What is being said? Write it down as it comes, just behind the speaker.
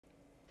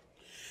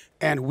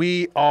And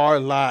we are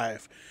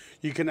live.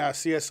 You can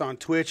see us on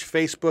Twitch,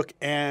 Facebook,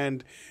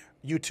 and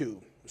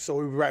YouTube. So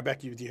we'll be right back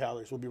to you, D.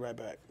 Howlers. We'll be right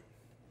back.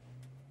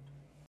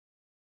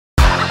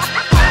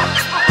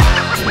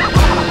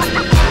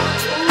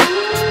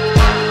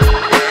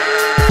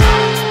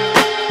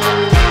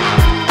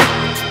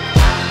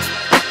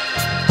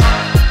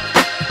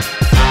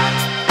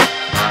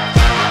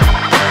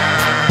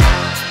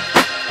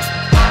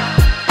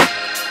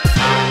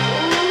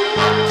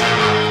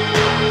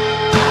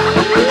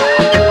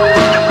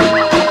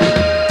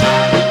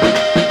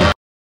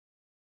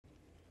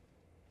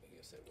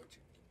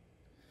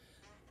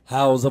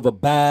 House of a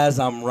Baz,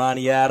 I'm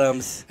Ronnie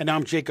Adams. And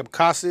I'm Jacob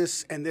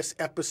Casas, and this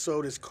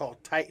episode is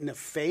called Titan of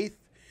Faith.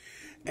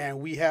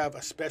 And we have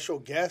a special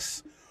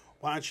guest.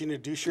 Why don't you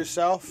introduce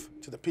yourself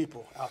to the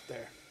people out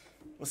there?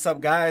 What's up,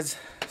 guys?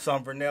 So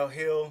I'm Vernell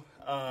Hill.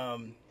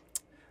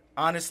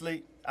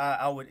 Honestly,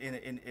 I would,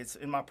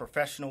 in my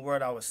professional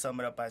word, I would sum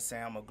it up by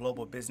saying I'm a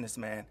global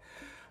businessman.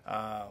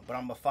 But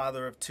I'm a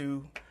father of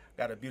two,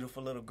 got a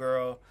beautiful little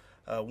girl,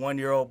 a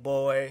 1-year-old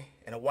boy,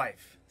 and a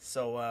wife.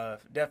 So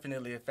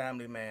definitely a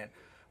family man.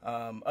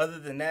 Other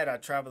than that, I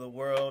travel the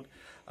world.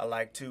 I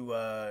like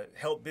to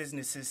help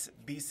businesses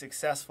be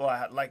successful.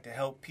 I like to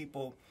help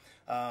people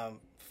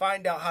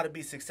find out how to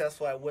be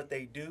successful at what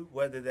they do,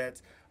 whether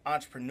that's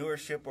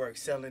entrepreneurship or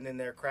excelling in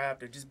their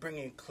craft or just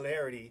bringing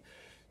clarity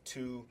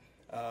to,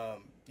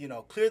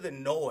 clear the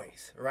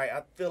noise, right?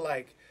 I feel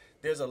like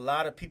there's a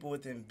lot of people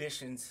with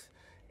ambitions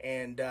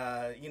and,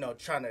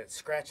 trying to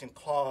scratch and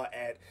claw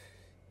at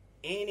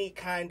any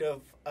kind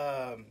of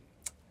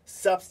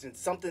substance,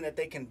 something that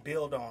they can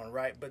build on,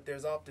 right? But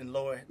there's often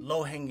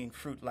low-hanging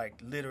fruit, like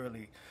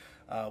literally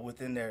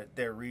within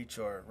their reach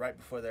or right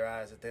before their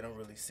eyes that they don't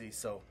really see.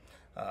 So,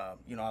 I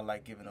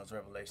like giving those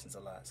revelations a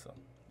lot. So,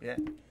 yeah.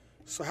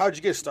 So how'd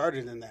you get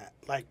started in that?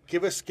 Like,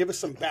 give us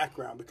some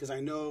background, because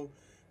I know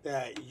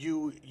that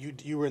you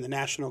were in the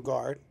National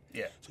Guard.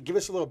 Yeah. So give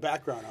us a little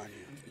background on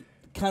you.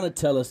 Kind of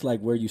tell us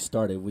like where you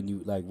started,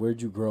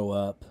 where'd you grow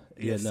up?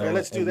 Yes, sir.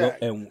 Let's do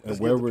that. And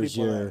Let's where give the was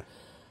people your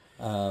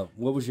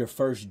what was your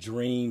first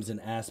dreams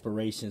and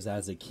aspirations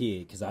as a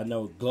kid? Because I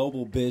know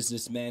global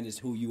businessman is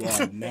who you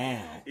are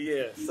now.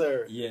 Yeah,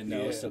 sir.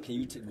 So can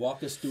you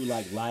walk us through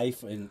like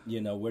life and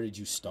where did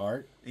you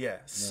start? Yeah.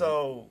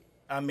 So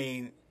I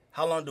mean,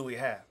 how long do we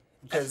have?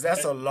 Because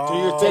that's a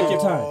long. Take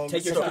your time.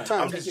 Take your story.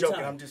 time. I'm just Take your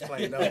joking. time. I'm just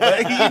playing. No, but,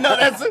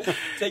 that's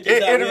Take your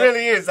time. It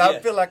really is. Yeah. I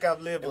feel like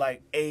I've lived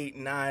like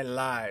 8-9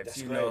 lives. That's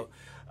you great. know.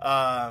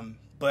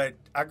 But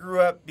I grew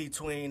up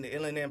between the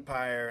Inland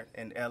Empire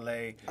and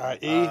L.A.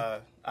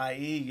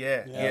 IE,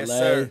 yeah. Yes, LA.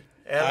 sir.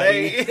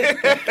 LA.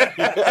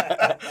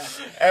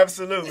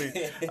 Absolutely.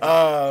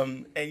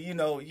 And you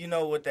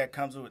know what that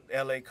comes with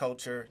LA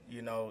culture,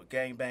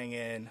 gang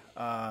banging,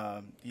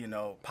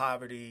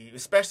 poverty,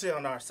 especially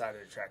on our side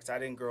of the tracks. I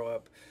didn't grow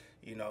up,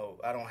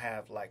 I don't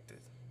have like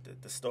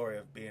the story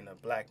of being a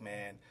black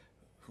man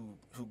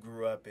who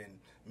grew up in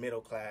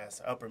middle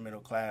class, upper middle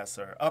class,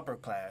 or upper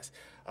class.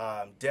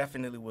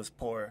 Definitely was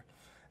poor.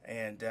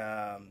 And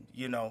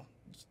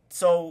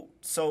So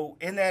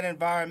in that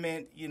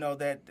environment,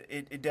 that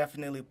it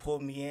definitely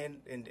pulled me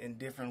in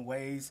different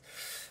ways.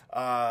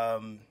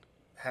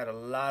 Had a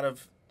lot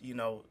of,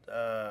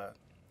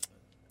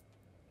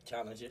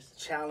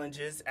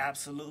 Challenges,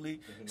 absolutely.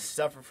 Mm-hmm.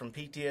 Suffered from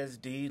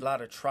PTSD, a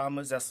lot of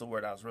traumas. That's the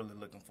word I was really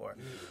looking for.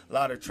 Mm-hmm. A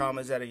lot of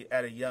traumas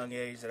at a young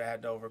age that I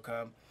had to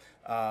overcome.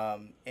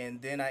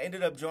 And then I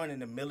ended up joining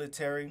the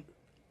military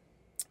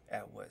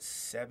at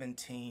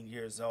 17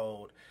 years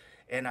old.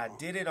 And I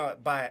did it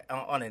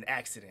on an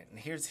accident. And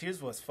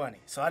here's what's funny.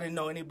 So I didn't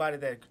know anybody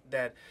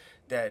that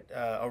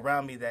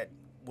around me that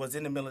was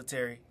in the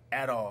military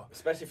at all.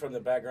 Especially from the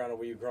background of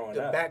where you're growing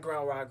up. The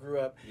background where I grew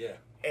up. Yeah.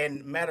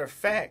 And matter of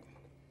fact,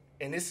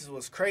 and this is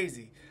what's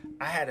crazy,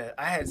 I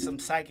had some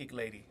psychic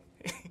lady,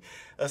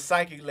 a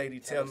psychic lady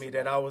tell me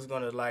that I was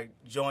gonna like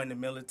join the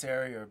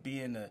military or be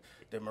in the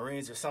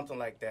Marines or something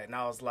like that. And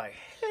I was like,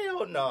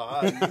 hell no,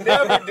 I'll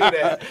never do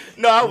that.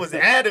 No, I was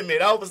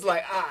adamant. I was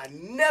like, I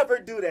never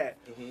do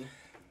that. Mm-hmm.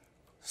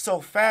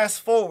 So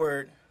fast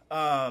forward,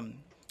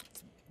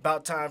 it's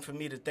about time for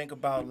me to think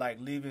about like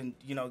leaving,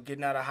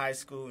 getting out of high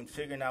school and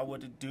figuring out what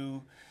to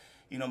do.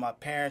 My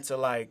parents are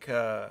like,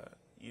 so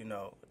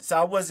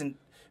I wasn't,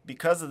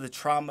 because of the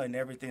trauma and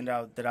everything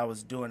that I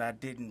was doing, I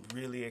didn't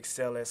really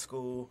excel at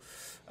school.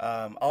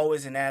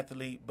 Always an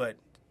athlete, but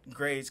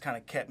grades kind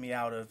of kept me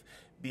out of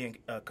being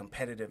a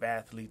competitive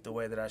athlete the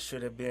way that I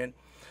should have been.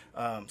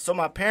 So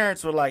my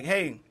parents were like,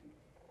 hey,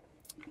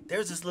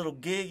 there's this little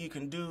gig you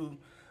can do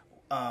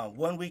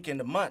 1 week in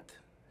a month,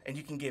 and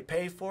you can get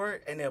paid for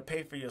it, and they'll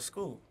pay for your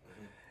school.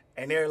 Mm-hmm.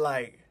 And they're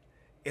like,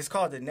 it's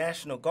called the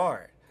National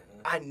Guard.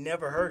 Mm-hmm. I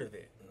never heard of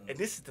it. And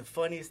this is the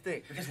funniest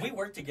thing. Because we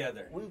work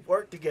together.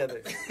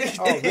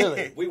 Oh,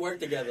 really? We work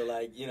together.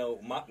 Like,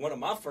 one of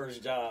my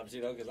first jobs,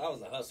 because I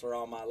was a hustler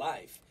all my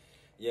life.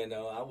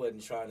 I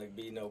wasn't trying to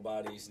be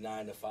nobody's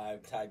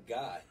 9-to-5 type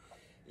guy.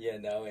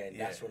 And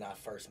that's when I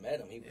first met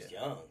him. He was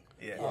young.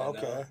 Yeah. Oh,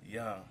 okay.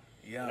 Young.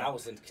 And I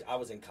was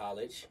in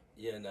college.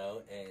 you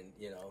know, and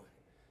you know,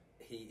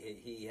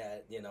 he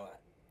had, you know,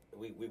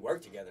 we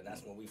worked together, and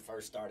that's when we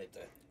first started to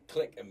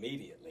click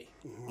immediately.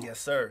 Yes,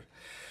 sir.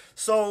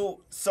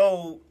 So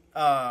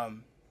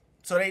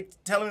they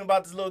telling me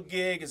about this little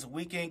gig. It's a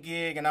weekend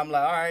gig, and I'm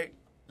like, all right,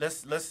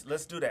 let's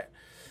do that.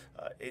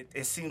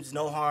 It seems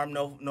no harm,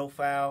 no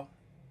foul.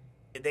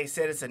 They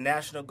said it's a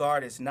National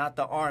Guard. It's not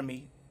the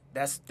Army.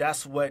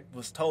 That's what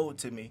was told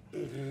to me.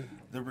 Mm-hmm.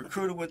 The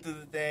recruiter went through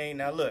the thing.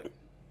 Now look.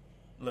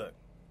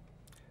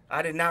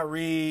 I did not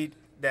read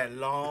that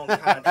long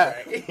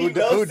contract.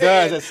 Who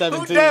does at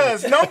 17? Who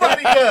does?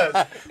 Nobody does.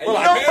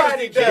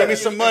 Nobody does. Give me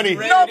some money.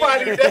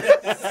 Nobody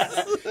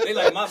does. They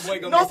like, my boy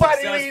gonna Nobody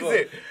be successful.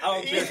 reads it. I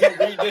don't care if you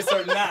read this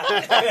or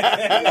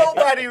not.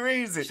 Nobody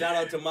reads it. Shout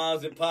out to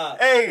moms and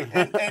pops. Hey,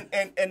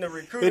 and the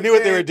recruiter. They knew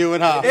what they were doing,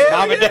 huh? Yeah,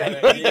 Mom and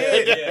dad.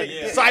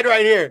 Yeah. Sign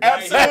right here.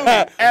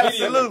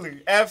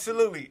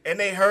 Absolutely. And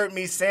they heard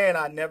me saying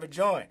I never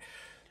joined.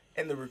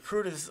 And the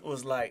recruiters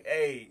was like,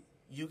 hey,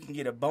 you can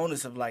get a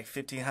bonus of like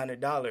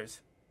 $1,500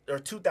 or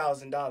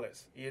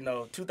 $2,000. You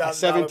know,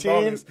 $2,000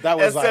 bonus. That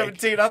was at like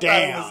 17.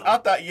 I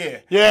thought, yeah.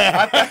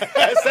 Yeah.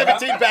 At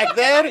 17 back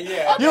then,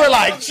 you were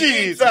like,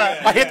 jeez,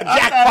 I hit the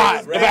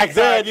jackpot back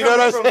then. You know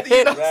what I'm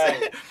saying?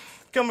 Right.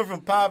 Coming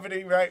from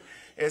poverty, right?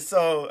 And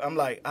so I'm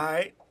like, all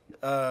right,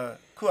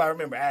 cool. I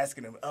remember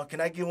asking him, can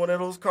I get one of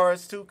those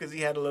cars too? Because he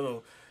had a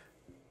little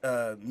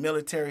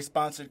military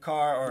sponsored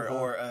car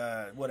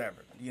or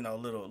whatever, you know,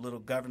 little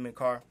government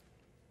car.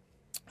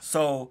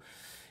 So,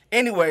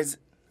 anyways,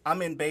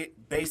 I'm in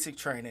basic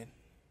training.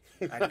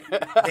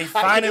 They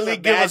finally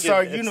give us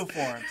our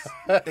uniforms.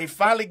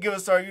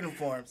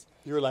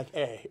 You were like,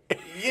 hey.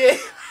 Yeah.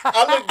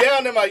 I look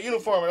down at my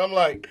uniform and I'm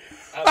like,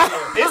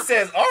 it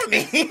says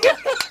Army.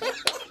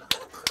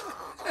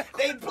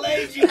 They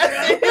played you.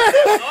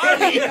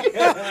 Army.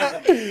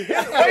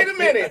 Wait a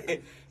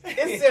minute.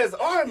 It says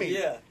Army.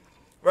 Yeah.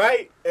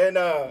 Right? And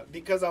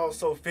because I was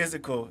so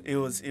physical, it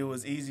was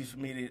easy for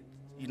me to,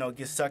 you know,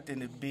 get sucked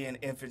into being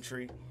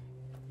infantry.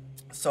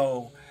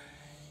 So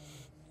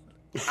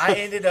I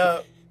ended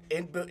up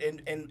in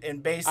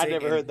basic. I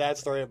never heard that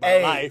story in my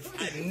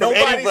life.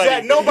 Nobody's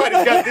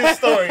got this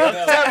story.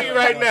 I'm telling you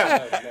right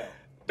now. No.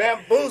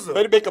 Bamboozled.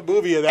 Way to make a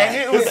movie of that.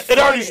 And It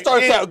already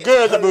starts out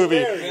good, the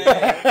movie.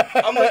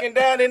 I'm looking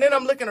down, and then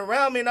I'm looking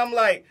around me, and I'm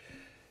like,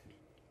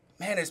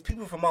 man, there's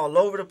people from all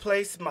over the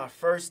place. It's my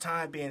first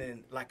time being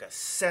in like a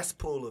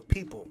cesspool of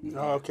people.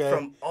 Okay.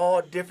 From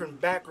all different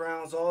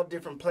backgrounds, all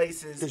different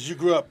places. Because you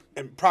grew up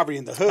probably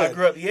in the hood. I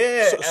grew up,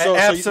 So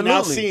absolutely.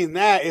 now seeing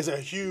that is a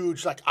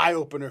huge like eye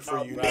opener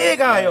for you. Big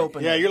eye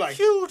opener. Yeah, you're like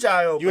huge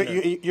eye opener.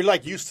 You're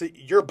like used to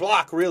your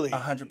block, really.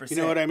 100%. You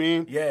know what I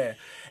mean? Yeah,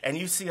 and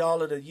you see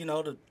all of the, you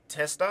know, the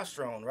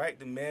testosterone, right?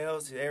 The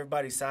males,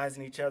 everybody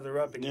sizing each other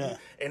up, and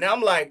and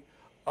I'm like,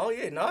 oh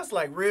yeah, no, it's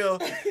like real.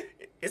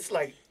 It's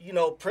like, you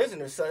know,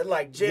 prisoners, so it's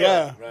like jail.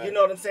 Yeah. Right. You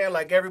know what I'm saying?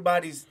 Like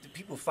everybody's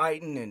people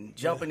fighting and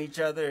jumping each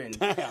other, and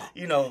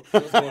you know,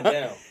 It was going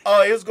down.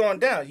 oh, it was going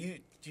down.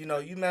 You know,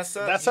 you mess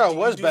up. That's how it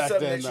was you do back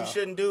something then, that though. you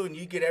shouldn't do, and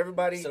you get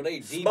everybody So they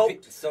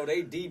smoked.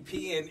 DP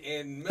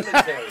in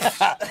military.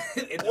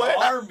 In the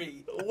What?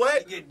 Army.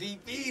 What? You get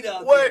DP'd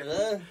out What? there,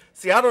 huh?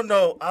 See, I don't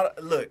know.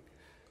 Look,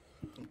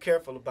 I'm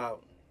careful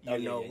about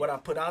what I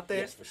put out there.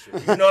 Yes, for sure.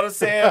 You know what I'm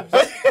saying?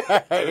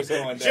 It was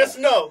going down. Just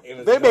know. It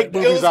was They make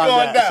going movies was on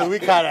going that, down. so we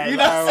kind of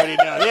already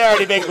know. They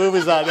already make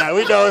movies on that.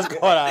 We know what's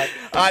going on.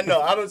 I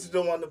know. I just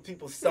don't want the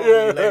people selling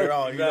me later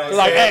on. You know what I'm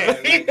Like,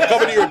 saying? hey,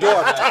 coming to your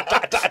door.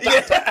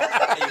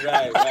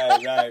 Right.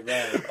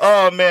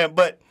 Oh man,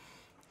 but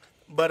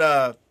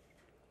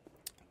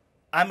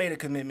I made a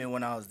commitment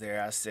when I was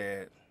there. I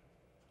said,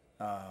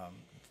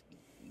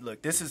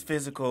 look, this is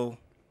physical.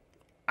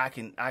 I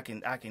can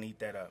eat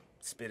that up,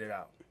 spit it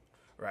out,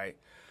 right?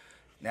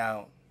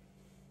 Now,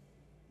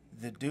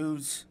 the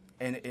dudes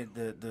and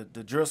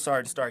the drill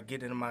sergeant started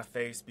getting in my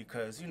face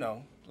because, you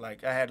know,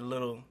 like I had a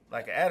little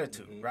like an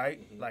attitude, right?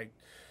 Like,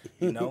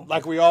 you know,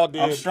 Like we all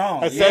did. I'm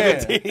strong. At Yeah,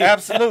 17.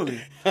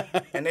 absolutely.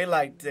 And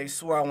they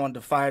swore I wanted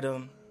to fight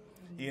them.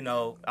 You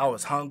know, I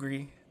was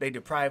hungry. They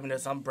depriving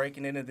us. I'm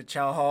breaking into the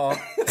chow hall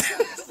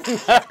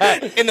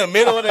in the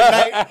middle of the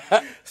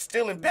night,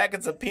 stealing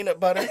packets of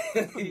peanut butter,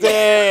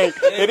 Dang.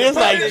 It is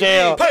like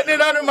jail. putting it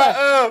under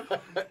my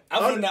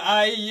I'm from the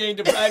IE. You ain't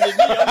depriving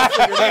me. I'm gonna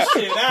figure this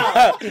shit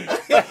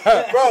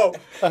out. bro.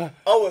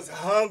 I was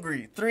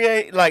hungry. 3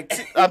 a.m.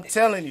 I'm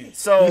telling you.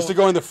 So You used to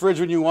go in the fridge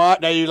when you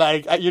want. Now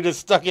you're just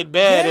stuck in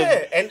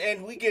bed. yeah,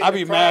 and we get. I'd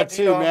be mad deprived,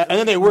 too, you know, man. And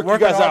then they work you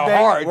working guys all out day,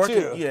 hard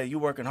working- too. Yeah, you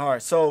working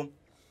hard. So,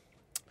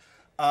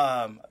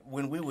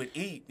 when we would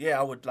eat,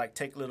 I would like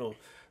take little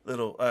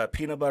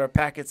peanut butter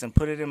packets and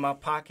put it in my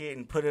pocket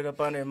and put it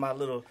up under my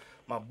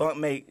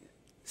bunkmate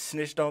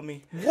snitched on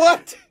me.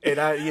 What?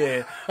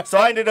 And so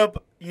I ended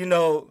up,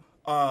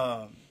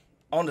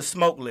 on the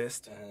smoke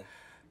list.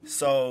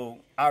 So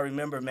I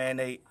remember, man,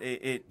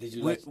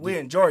 we're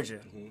in Georgia,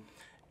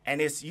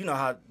 and it's, you know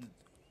how,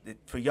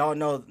 for y'all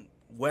know,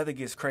 weather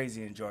gets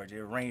crazy in Georgia.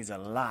 It rains a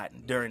lot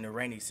during the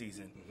rainy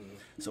season.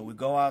 So we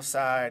go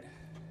outside.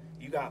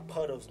 You got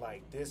puddles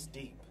like this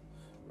deep,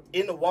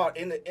 in the water,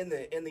 in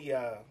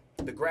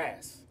the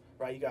grass,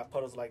 right? You got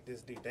puddles like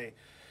this deep. They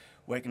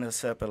waking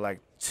us up at like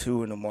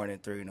 2 in the morning,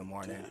 3 in the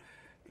morning,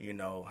 you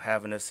know,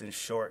 having us in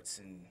shorts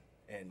and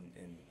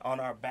on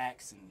our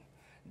backs and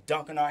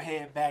dunking our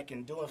head back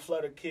and doing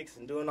flutter kicks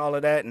and doing all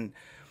of that. And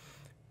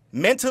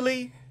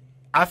mentally,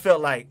 I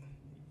felt like,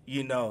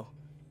 you know,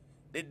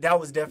 that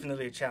was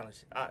definitely a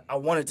challenge. I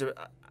wanted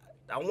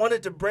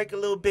to break a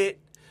little bit.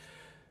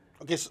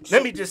 Okay,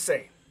 Let me just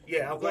say, I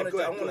Go ahead.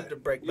 wanted to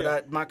break,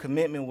 but my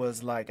commitment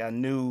was like I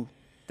knew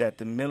that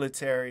the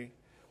military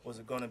was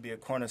going to be a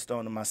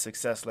cornerstone of my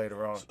success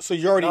later on. So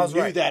you already And I knew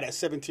was right. that at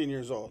 17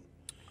 years old.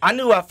 I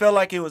knew I felt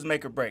like it was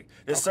make or break.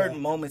 There's Okay.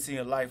 certain moments in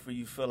your life where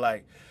you feel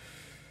like,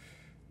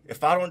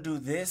 if I don't do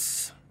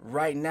this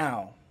right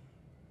now,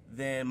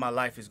 then my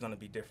life is going to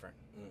be different.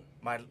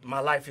 My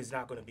life is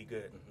not going to be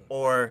good,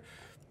 or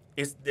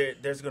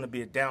there's going to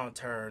be a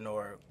downturn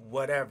or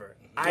whatever.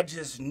 I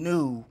just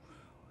knew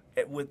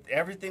with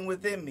everything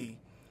within me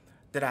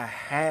that I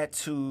had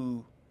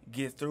to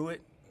get through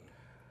it.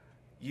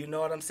 You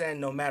know what I'm saying?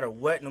 No matter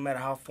what, no matter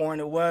how foreign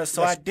it was.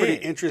 So That's I pretty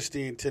did.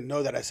 interesting to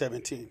know that at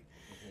 17.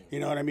 You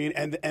know what I mean?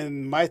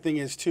 And my thing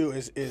is too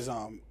is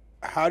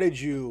how did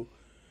you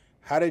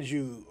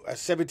at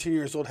 17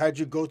 years old, how did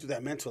you go through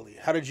that mentally?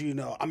 How did you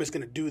know I'm just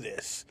going to do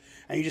this?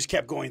 And you just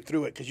kept going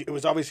through it because it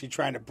was obviously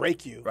trying to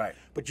break you, Right.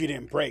 But you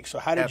didn't break. So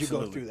how did you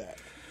Absolutely. go through that?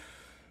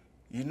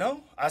 You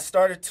know, I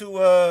started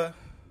to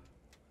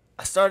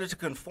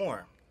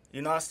conform.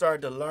 You know, I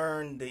started to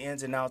learn the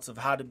ins and outs of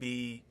how to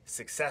be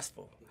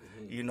successful.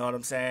 You know what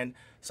I'm saying?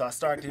 So I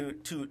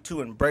started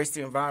to embrace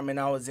the environment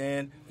I was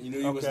in. You knew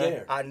you was Okay.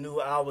 there. I knew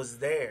I was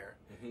there.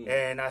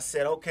 And I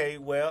said, okay,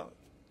 well,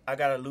 I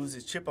got to lose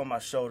this chip on my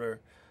shoulder.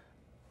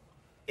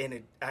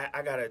 And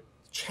I got to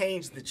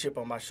change the chip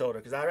on my shoulder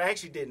because I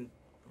actually didn't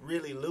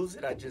really lose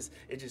it.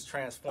 It just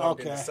transformed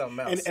into something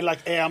else. And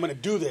like, hey, I'm going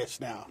to do this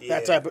now. Yeah.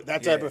 That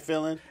type Yeah. of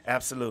feeling.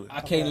 Absolutely. I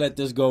can't let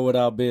this go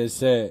without being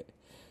said.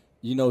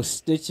 You know,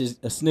 snitches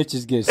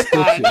get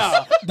stitches.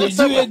 know. Did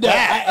you hear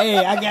that?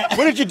 I got.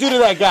 What did you do to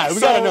that guy?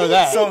 We got to know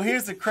that. So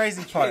here's the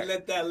crazy part. Can't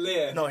let that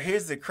live. No,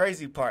 here's the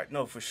crazy part.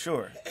 No, for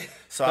sure.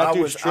 So That I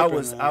dude's was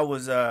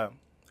tripping,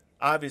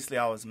 obviously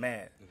I was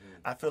mad.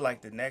 I feel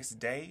like the next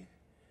day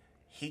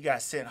he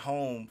got sent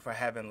home for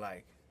having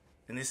like,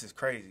 and this is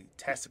crazy,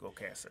 testicle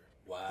cancer.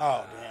 Wow.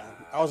 Oh,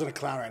 damn. I was in a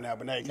clown right now,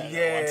 but now you kind of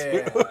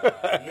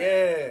Yeah.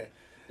 Yeah.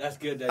 That's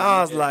good. That I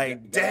you was did-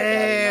 like, God got him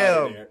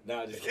out of damn. there.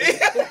 No, just kidding.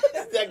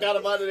 That got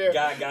him out of there.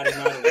 God got him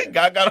out of there.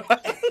 God got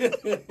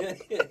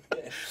him.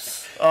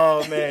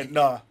 Oh man,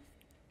 no.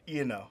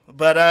 You know.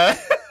 But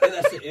And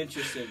that's an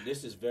interesting.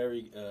 This is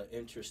very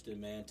interesting,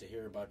 man, to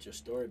hear about your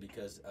story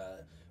because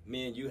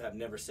me and you have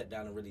never sat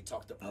down and really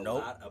talked a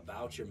Nope. lot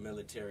about your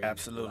military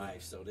Absolutely.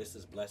 life. So this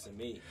is blessing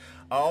me.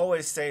 I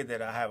always say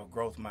that I have a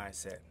growth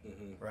mindset,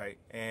 right?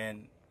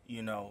 And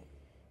you know,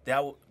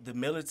 the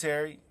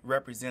military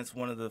represents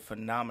one of the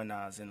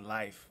phenomenons in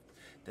life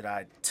that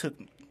I took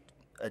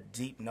a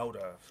deep note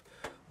of,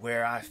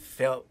 where I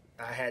felt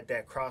I had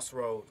that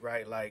crossroad,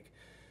 right? Like,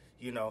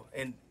 you know,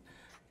 and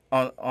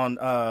on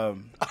I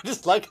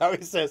just like how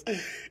he says,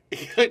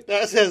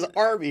 that says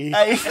Army.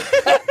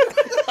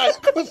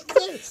 What's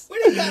this?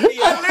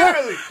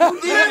 literally,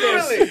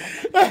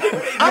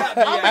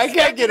 I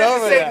can't get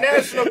over say that.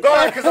 National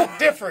Guard because I'm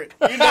different.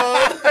 You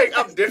know, like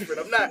I'm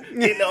different. I'm not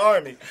in the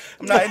Army.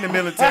 I'm not in the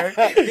military.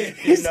 You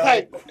He's know?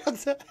 like,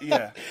 what's that?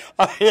 Yeah.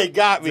 Oh, it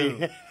got me.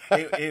 Dude,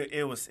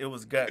 it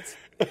was guts.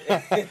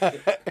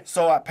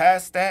 So I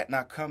passed that and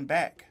I come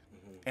back,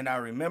 and I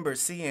remember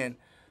seeing,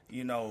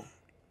 you know,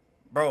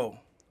 bro,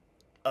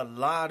 a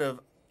lot of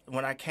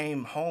when I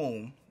came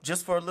home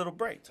just for a little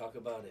break. Talk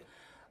about it.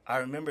 I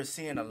remember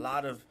seeing a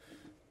lot of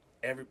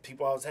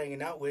people I was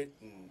hanging out with,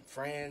 and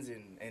friends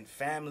and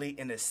family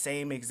in the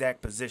same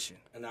exact position.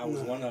 And I was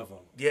one of them.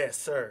 Yes,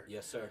 sir.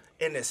 Yes, sir.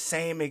 In the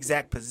same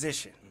exact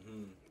position.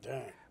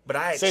 Dang. But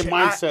I had Same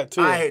mindset,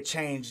 too. I had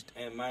changed.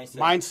 And mindset.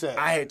 Mindset.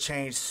 I had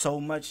changed so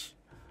much.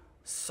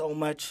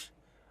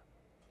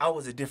 I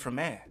was a different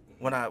man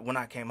when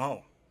I came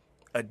home.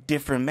 A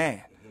different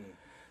man.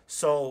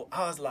 So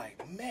I was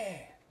like, man,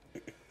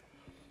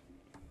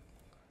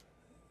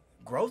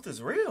 growth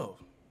is real.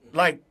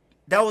 Like,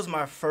 that was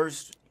my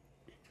first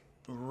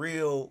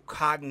real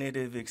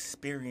cognitive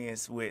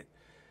experience with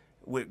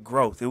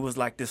growth. It was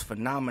like this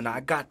phenomenon. I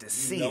got to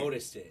see You it.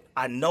 noticed it.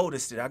 I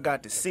noticed it. I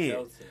got to see it.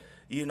 felt it.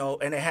 You know,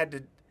 and it had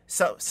to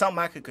something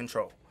I could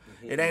control.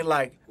 It ain't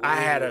like I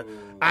had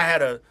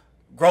a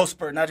growth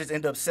spurt and I just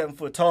end up 7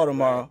 foot tall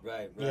tomorrow.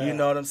 Right. You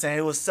know what I'm saying?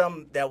 It was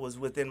something that was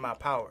within my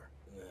power.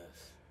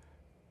 Yes.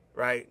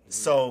 Right?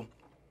 So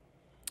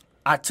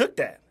I took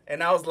that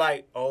and I was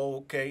like, oh,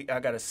 okay, I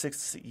got a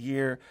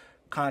 6-year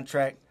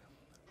contract.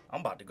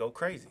 I'm about to go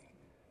crazy.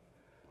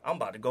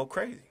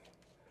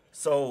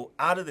 So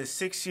out of the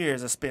 6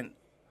 years, I spent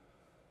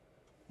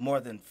more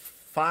than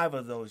 5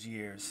 of those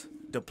years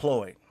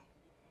deployed.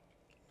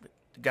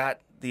 Got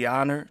the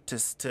honor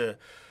to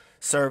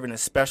serve in a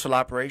special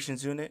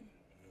operations unit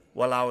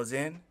while I was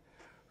in,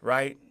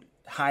 right?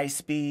 High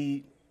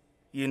speed,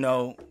 You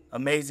know,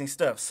 amazing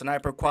stuff.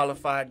 Sniper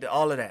qualified,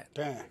 all of that.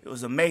 Damn. It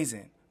was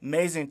amazing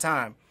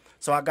time.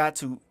 So I got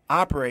to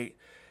operate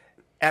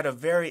at a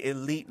very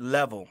elite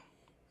level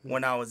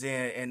when I was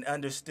in and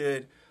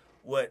understood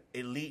what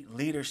elite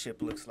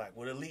leadership looks like,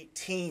 what elite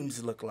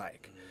teams look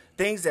like.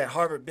 Things that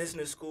Harvard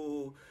Business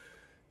School,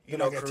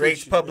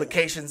 creates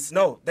publications.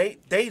 No,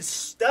 they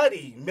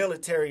study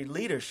military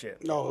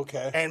leadership. No,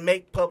 okay. And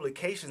make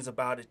publications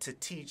about it to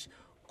teach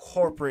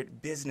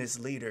corporate business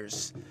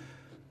leaders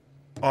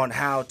on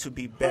how to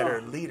be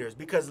better leaders.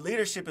 Because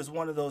leadership is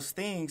one of those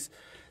things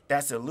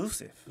that's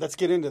elusive. Let's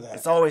get into that.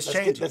 It's always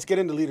changing. Let's get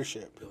into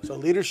leadership. So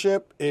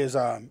leadership is,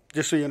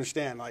 just so you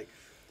understand,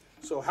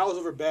 so Howls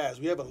Over Baz,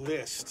 we have a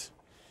list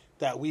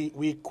that we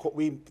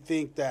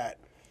think that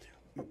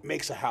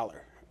makes a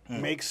howler,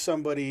 makes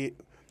somebody,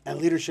 and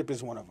leadership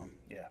is one of them.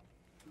 Yeah.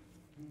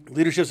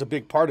 Leadership's a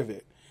big part of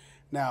it.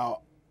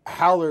 Now,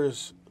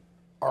 howlers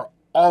are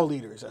all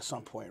leaders at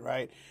some point,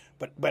 right?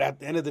 But at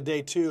the end of the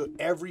day, too,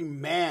 every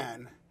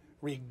man,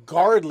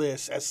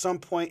 regardless, at some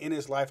point in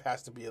his life,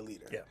 has to be a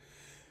leader.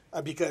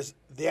 Yeah. Because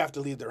they have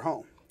to lead their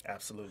home.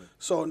 Absolutely.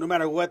 So no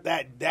matter what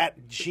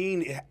that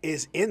gene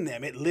is in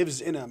them, it lives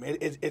in them.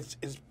 It's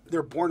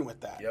they're born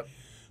with that. Yep.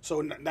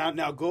 So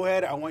now go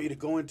ahead. I want you to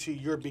go into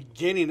your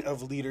beginning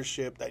of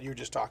leadership that you're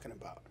just talking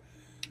about.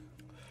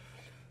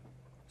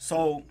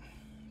 So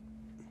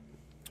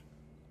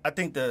I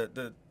think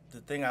the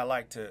thing I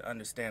like to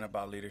understand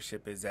about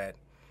leadership is that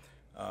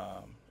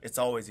it's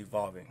always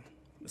evolving.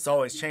 It's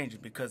always changing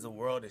because the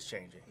world is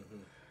changing.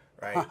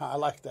 Right? I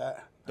like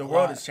that. The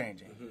world is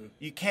changing.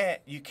 You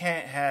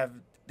can't have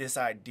this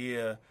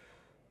idea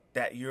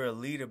that you're a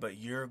leader, but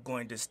you're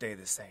going to stay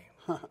the same.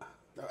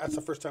 That's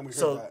the first time we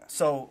heard that.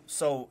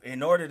 So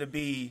in order to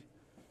be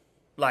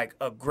like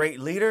a great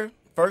leader,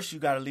 first you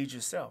got to lead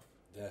yourself.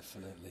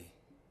 Definitely.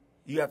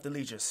 You have to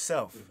lead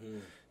yourself.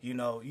 You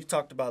know, you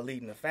talked about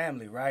leading the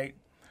family, right?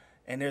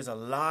 And there's a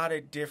lot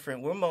of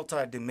different, we're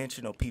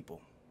multidimensional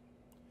people.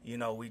 You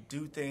know, we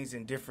do things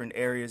in different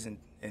areas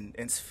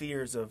and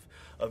spheres of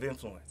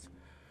influence,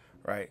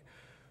 right?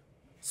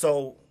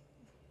 So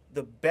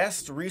the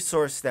best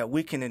resource that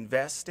we can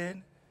invest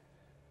in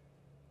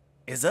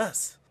is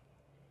us.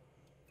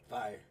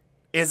 Fire.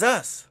 Is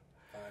us,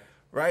 Fire.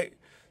 right?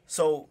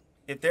 So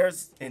if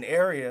there's an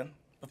area,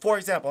 for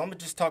example, I'm going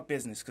to just talk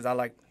business because I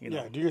like,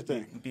 do your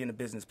thing. Being a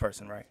business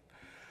person, right?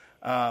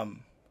 A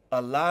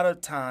lot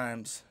of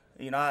times,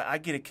 I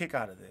get a kick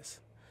out of this.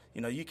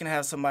 You can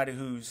have somebody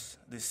who's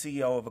the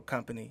CEO of a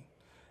company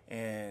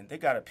and they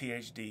got a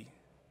PhD.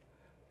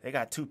 They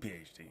got 2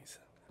 PhDs.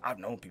 I've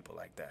known people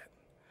like that.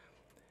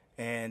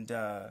 And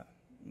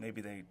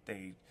maybe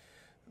they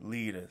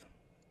lead a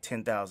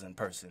 10,000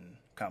 person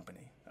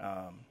company.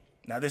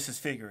 Now, this is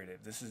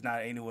figurative. This is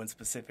not anyone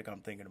specific I'm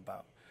thinking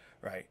about,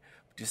 right?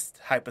 Just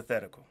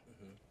hypothetical.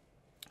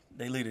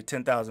 They lead a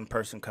 10,000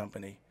 person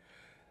company.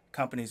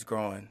 Company's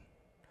growing.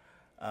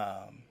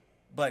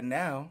 But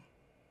now,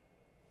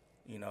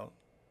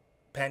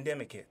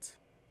 pandemic hits,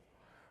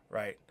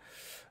 right?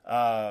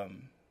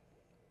 Some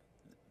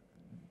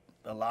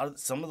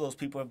of those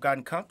people have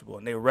gotten comfortable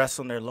and they rest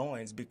on their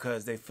loins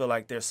because they feel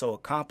like they're so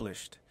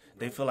accomplished.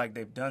 They feel like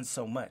they've done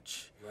so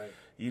much. Right.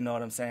 You know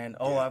what I'm saying?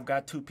 Oh, I've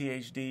got 2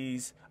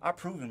 PhDs. I've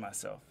proven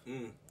myself.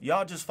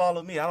 Y'all just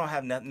follow me. I don't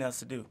have nothing else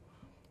to do.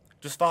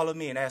 Just follow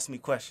me and ask me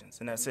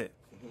questions, and that's it.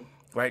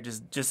 Right?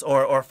 Just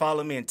or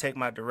follow me and take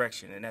my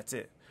direction, and that's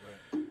it.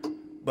 Right.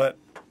 But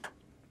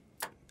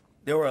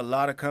there were a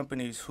lot of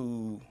companies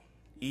who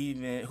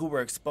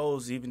were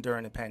exposed even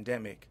during the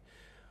pandemic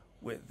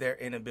with their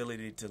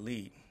inability to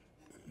lead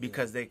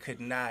because they could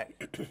not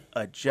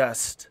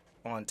adjust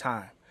on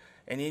time.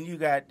 And then you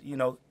got,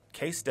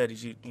 case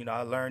studies,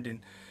 I learned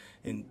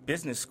in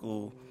business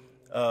school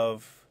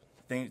of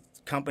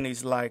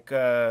companies like,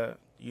 Blockbuster.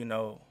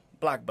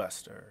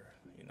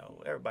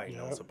 Everybody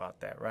knows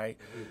about that, right?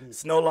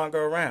 It's no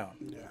longer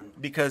around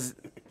because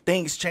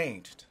things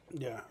changed.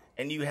 Yeah.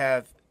 And you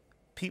have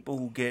people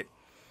who get,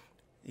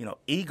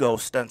 ego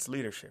stunts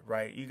leadership,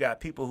 right? You got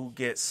people who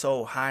get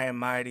so high and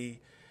mighty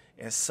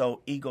and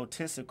so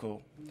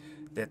egotistical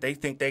that they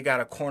think they got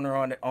a corner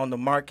on the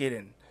market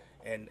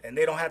and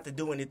they don't have to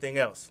do anything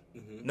else.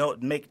 No,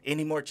 make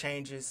any more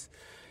changes,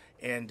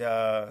 and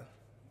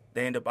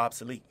they end up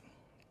obsolete.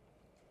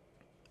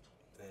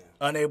 Damn.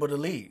 Unable to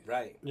lead.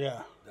 Right.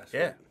 Yeah. That's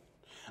right.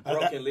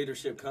 Broken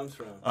leadership comes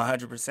from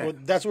 100%. Well,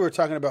 that's what we were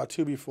talking about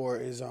too before.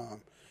 Is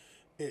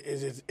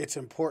it's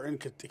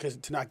important because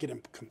to not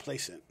get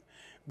complacent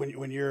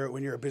when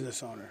you're a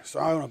business owner. So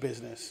I own a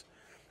business,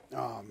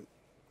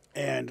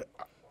 and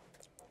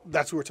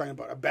that's what we're talking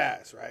about, a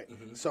Baz, right?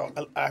 So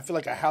I feel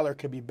like a howler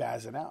could be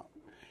bazzing out.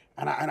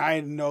 And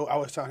I know, I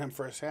was telling him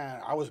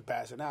firsthand, I was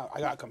bazzing out.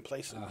 I got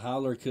complacent. A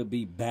howler could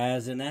be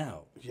bazzing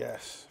out.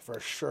 Yes, for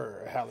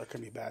sure. A howler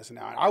could be bazzing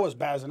out. I was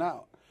bazzing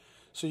out.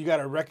 So you got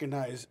to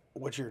recognize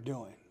what you're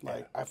doing.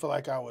 Like, I feel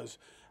like I was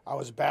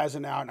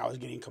bazzing out and I was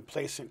getting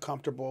complacent,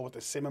 comfortable with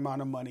the same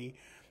amount of money.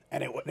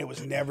 And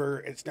it's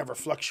never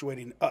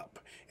fluctuating up.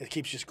 It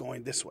keeps just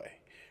going this way,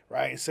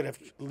 right? Instead of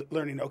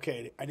learning,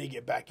 okay, I need to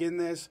get back in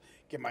this,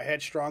 get my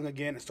head strong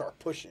again, and start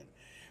pushing.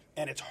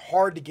 And it's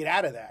hard to get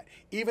out of that.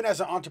 Even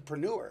as an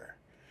entrepreneur,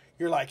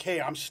 you're like,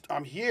 hey,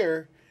 I'm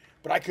here,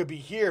 but I could be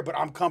here, but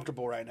I'm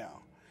comfortable right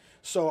now.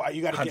 So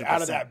you got to get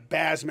out of that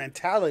Baz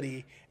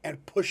mentality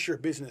and push your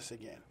business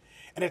again.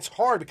 And it's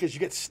hard because you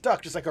get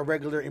stuck just like a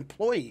regular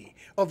employee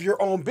of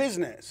your own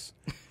business.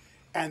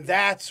 And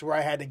that's where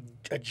I had to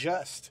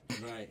adjust.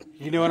 Right.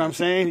 You know what I'm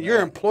saying? You're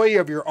an employee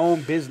of your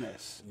own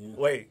business. Yeah.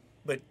 Wait,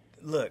 but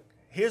look,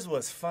 here's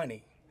what's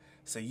funny.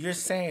 So you're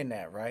saying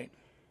that, right?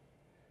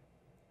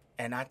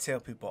 And I tell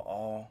people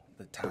all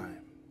the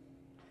time,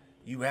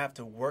 you have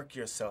to work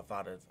yourself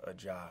out of a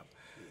job.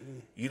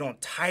 You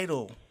don't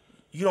title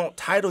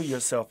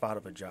yourself out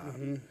of a job.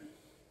 Mm-hmm.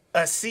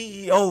 A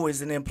CEO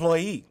is an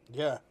employee.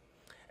 Yeah.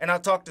 And I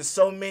talk to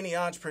so many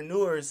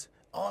entrepreneurs,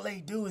 all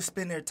they do is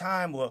spend their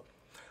time, well,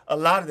 a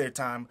lot of their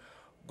time,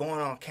 going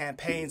on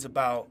campaigns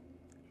about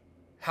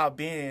how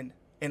being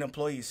an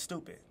employee is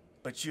stupid.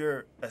 But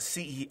you're a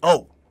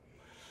CEO.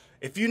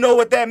 If you know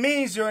what that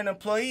means, you're an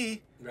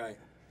employee. Right.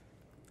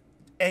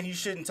 And you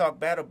shouldn't talk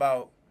bad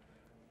about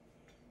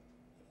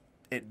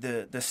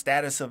the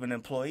status of an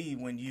employee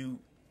when you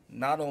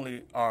not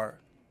only are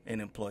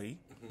an employee,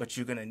 but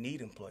you're going to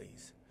need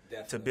employees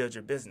to build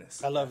your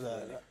business. I love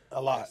that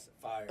a lot.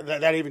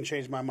 That even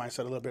changed my mindset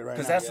a little bit right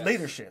now. Because that's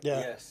leadership. Yeah.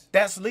 Yes.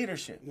 That's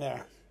leadership.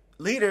 Yeah.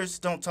 Leaders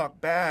don't talk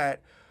bad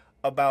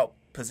about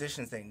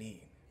positions they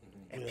need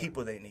and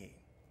people they need.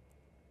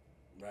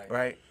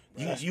 Right?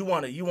 You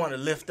want to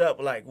lift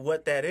up like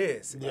what that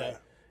is. Yeah.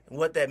 And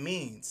what that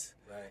means.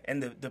 Right.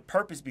 And the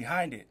purpose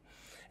behind it.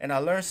 And I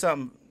learned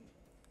something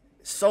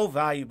so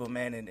valuable,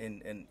 man,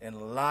 in a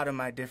lot of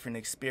my different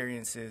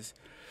experiences.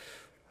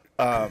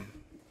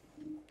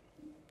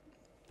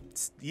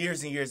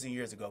 Years and years and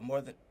years ago,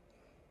 more than,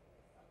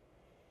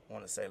 I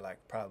want to say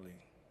like probably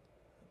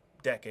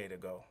a decade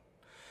ago,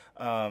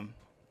 I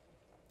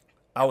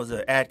was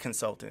an ad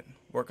consultant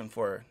working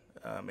for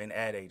an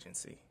ad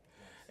agency.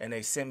 And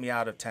they sent me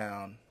out of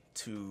town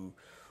to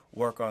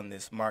work on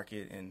this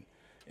market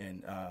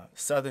in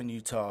southern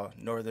Utah,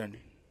 northern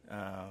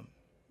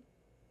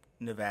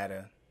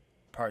Nevada,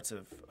 parts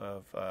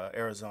of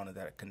Arizona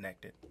that are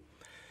connected.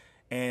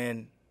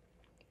 And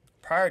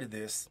prior to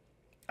this,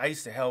 I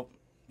used to help,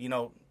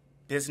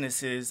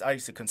 businesses. I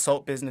used to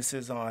consult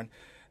businesses on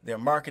their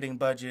marketing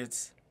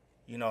budgets,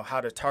 how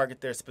to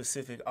target their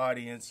specific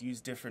audience, use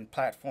different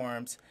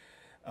platforms,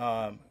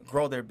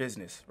 grow their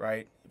business,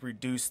 right?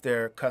 Reduce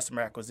their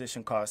customer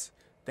acquisition costs,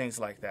 things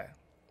like that.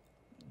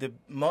 The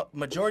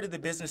majority of the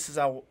businesses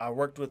I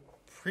worked with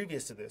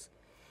previous to this,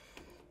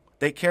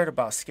 they cared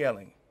about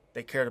scaling.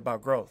 They cared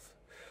about growth.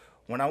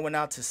 When I went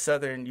out to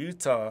southern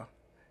Utah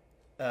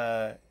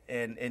and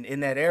in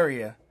that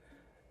area,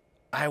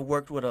 I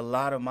worked with a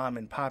lot of mom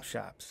and pop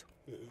shops,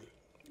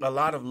 a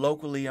lot of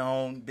locally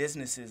owned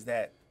businesses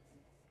that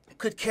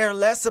could care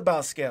less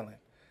about scaling.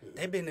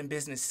 They've been in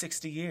business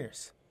 60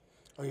 years.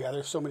 Oh, yeah,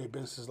 there's so many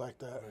businesses like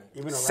that. Right.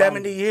 Even around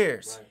 70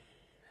 years.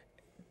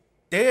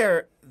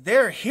 Right.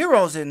 They're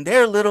heroes in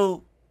their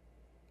little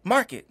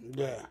market.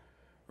 Yeah.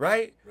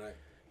 Right? Right.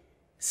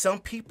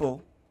 Some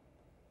people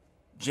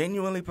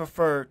genuinely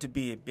prefer to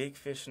be a big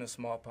fish in a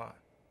small pond.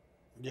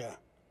 Yeah.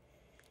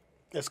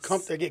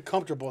 They get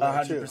comfortable there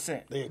 100%. too.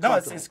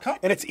 It's comfortable.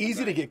 And it's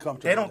easy to get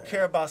comfortable. They don't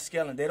care about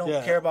scaling. They don't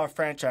care about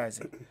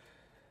franchising.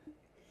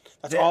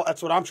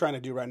 That's what I'm trying to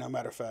do right now,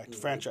 matter of fact,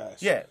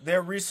 franchise. Yeah,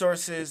 their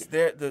resources,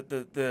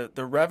 the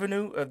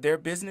revenue of their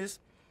business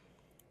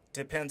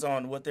depends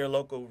on what their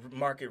local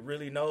market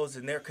really knows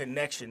and their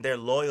connection, their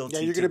loyalty.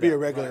 Yeah, you're going to be a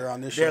regular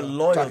on this their show.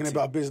 Loyalty. Talking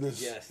about business.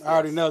 Yes, I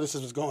already know this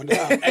is what's going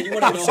down. And you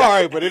I'm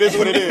sorry, but it is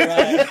what it is.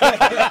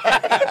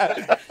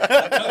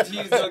 I told you he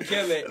was going to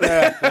kill it.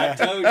 Yeah.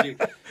 I told you.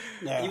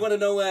 Yeah. You want to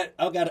know what?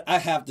 I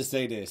have to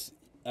say this.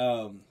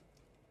 You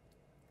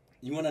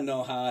want to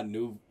know how I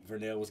knew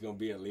Vernell was going to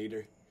be a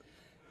leader?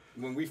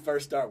 When we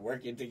first started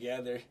working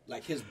together,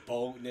 like his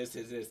boldness,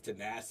 his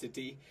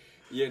tenacity,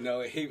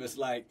 he was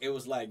like, it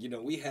was like,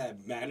 we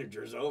had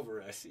managers over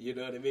us, you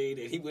know what I mean?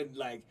 And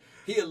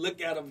he'd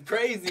look at them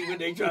crazy when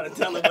they try to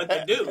tell him what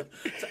to do.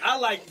 So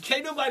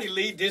can't nobody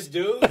lead this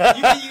dude? You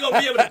think you gonna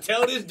be able to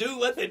tell this dude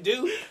what to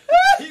do?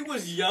 He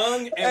was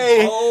young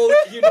and bold,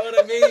 you know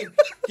what I mean?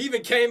 He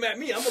even came at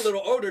me. I'm a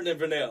little older than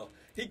Vernell.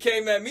 He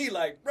came at me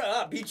like, bro,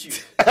 I'll beat you.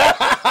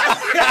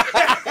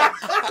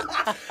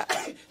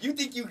 You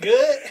think you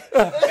good?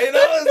 And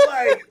I was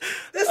like,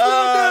 this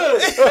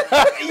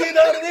dude, you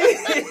know what I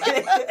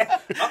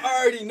mean?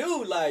 I already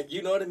knew,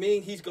 you know what I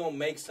mean? He's going to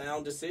make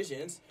sound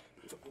decisions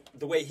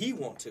the way he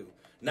wants to.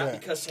 Not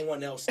because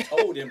someone else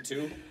told him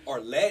to or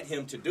led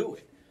him to do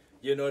it.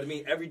 You know what I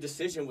mean? Every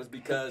decision was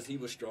because he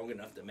was strong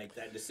enough to make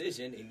that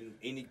decision. And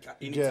any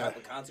type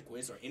of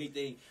consequence or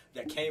anything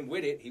that came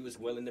with it, he was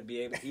willing to be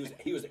able.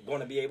 He was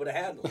going to be able to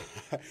handle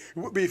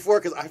it. Before,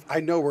 because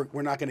I know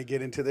we're not going to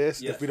get into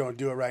this if we don't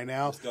do it right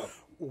now. Let's go.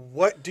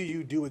 What do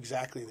you do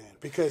exactly then?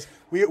 Because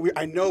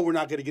I know we're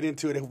not going to get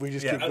into it if we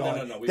just keep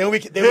going. No. Then we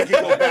can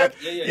go back.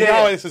 You know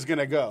how this is going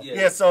to go.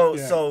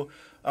 So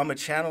I'm a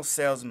channel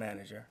sales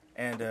manager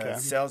and a Okay.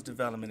 sales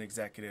development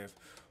executive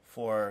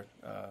for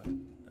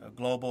a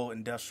global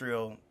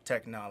industrial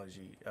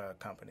technology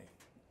company,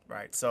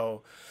 right?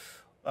 So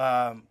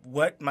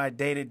what my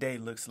day-to-day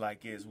looks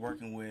like is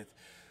working with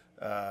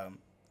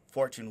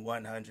Fortune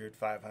 100,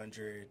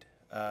 500,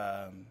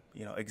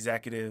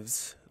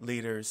 executives,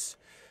 leaders.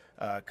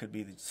 Could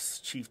be the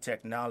chief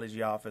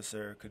technology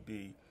officer, could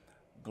be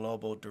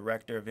global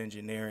director of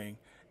engineering.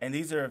 And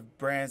these are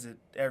brands that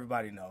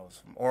everybody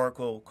knows, from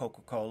Oracle,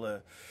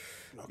 Coca-Cola,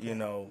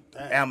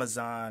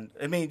 Amazon.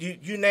 I mean,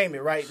 you name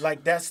it, right?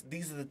 Like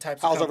these are the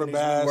types of companies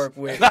we work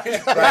with.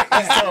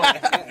 Right?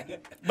 So,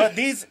 but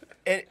these,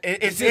 it's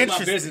This is my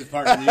interesting. business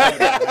partner. You know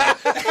that,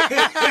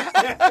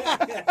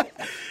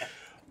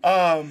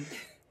 right?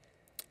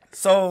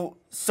 So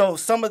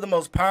some of the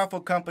most powerful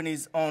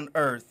companies on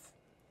earth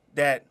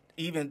that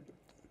even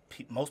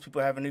most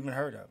people haven't even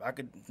heard of. I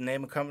could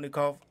name a company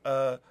called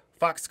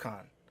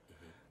Foxconn.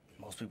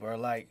 Most people are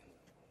like,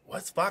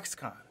 what's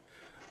Foxconn?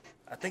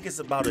 I think it's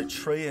about $1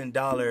 trillion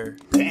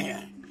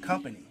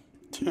company.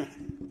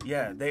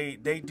 Yeah,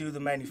 they do the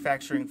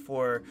manufacturing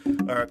for,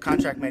 or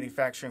contract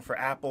manufacturing for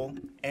Apple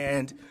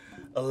and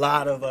a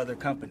lot of other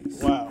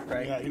companies. Wow.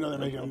 Right? Yeah, they're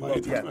making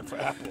money Yeah. for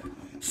Apple.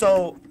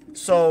 So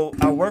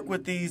I work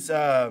with these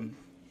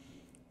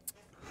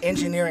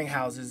engineering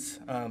houses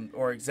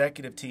or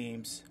executive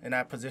teams, and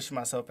I position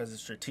myself as a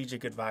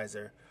strategic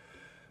advisor.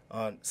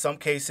 Some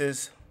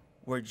cases,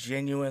 we're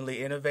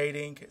genuinely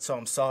innovating, so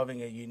I'm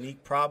solving a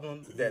unique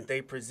problem that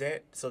they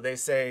present. So they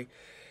say,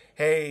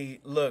 hey,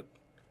 look,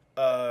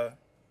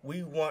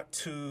 we want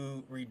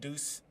to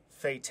reduce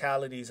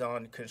fatalities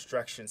on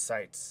construction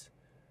sites.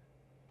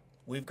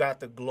 We've got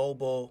the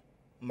global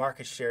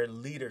market share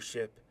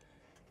leadership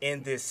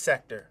in this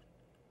sector.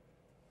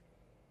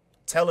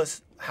 Tell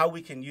us how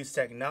we can use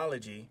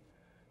technology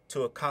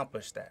to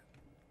accomplish that.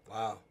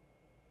 Wow.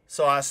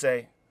 So I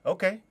say,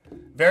 okay,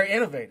 very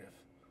innovative.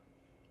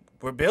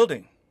 We're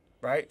building,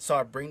 right? So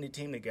I bring the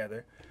team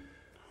together,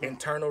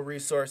 internal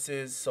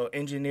resources, so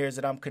engineers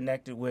that I'm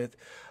connected with.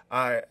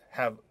 I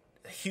have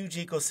a huge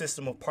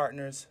ecosystem of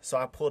partners, so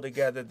I pull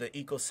together the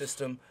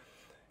ecosystem.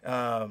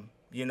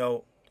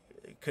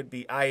 It could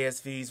be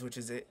ISVs, which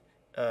is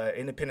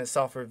independent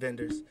software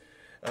vendors.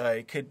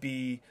 It could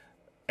be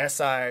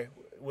SI,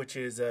 which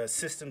is a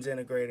systems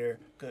integrator.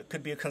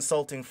 Could be a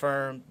consulting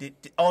firm.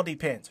 All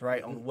depends,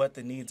 right, on what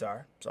the needs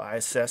are. So I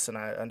assess and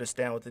I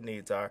understand what the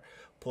needs are.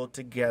 Pull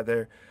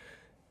together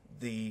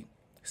the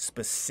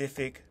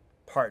specific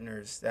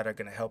partners that are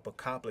going to help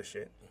accomplish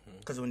it.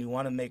 Because when you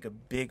want to make a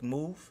big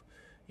move,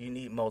 you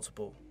need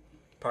multiple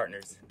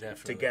partners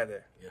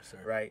together. Yes, sir.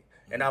 Right?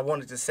 And I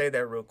wanted to say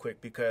that real quick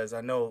because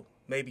I know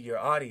maybe your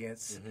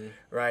audience,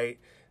 right,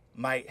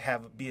 might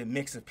be a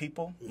mix of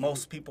people.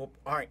 Most people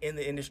aren't in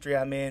the industry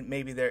I'm in.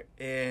 Maybe they're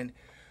in,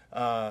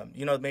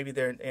 maybe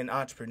they're an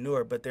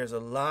entrepreneur, but there's a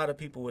lot of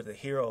people with a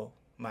hero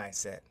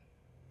mindset.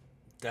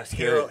 That's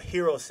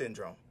Hero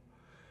syndrome.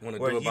 Want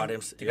to Where do it by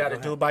themselves. You got to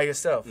do it by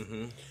yourself.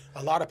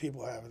 A lot of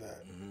people have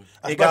that.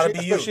 It gotta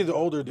be you. Especially the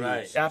older dudes.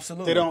 Right.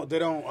 Absolutely. They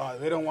don't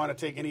want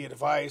to take any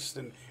advice,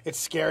 and it's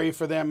scary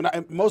for them.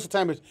 And most of the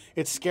time,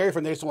 it's scary for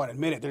them. They just want to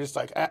admit it. They're just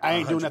like, I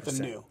ain't doing nothing 100%.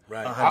 new.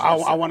 Right.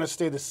 I want to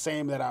stay the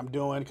same that I'm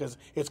doing because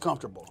it's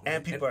comfortable.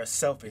 And people are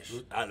selfish.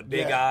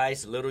 Big Yeah.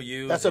 eyes, little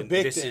U's. That's a and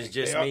big this thing. is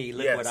just Yeah. me.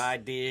 Look Yes. what I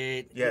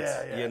did.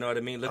 Yes. Yeah. You know what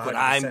I mean? Look what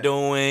 100%. I'm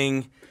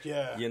doing.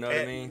 Yeah. You know what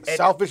I mean?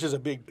 Selfish is a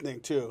big thing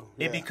too.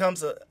 It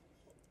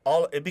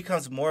Yeah.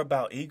 becomes more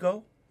about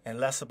ego and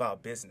less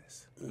about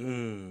business.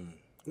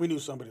 We knew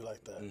somebody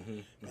like that.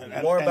 And-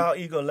 More and- about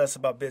ego, less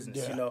about business.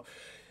 Yeah. You know,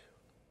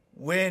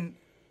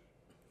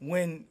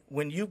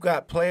 when you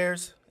got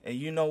players and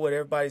you know what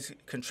everybody's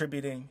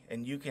contributing,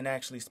 and you can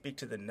actually speak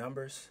to the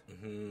numbers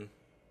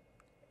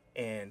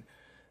and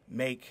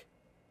make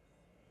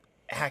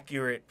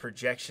accurate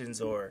projections,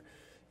 or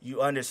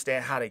you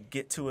understand how to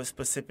get to a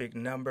specific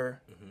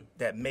number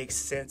that makes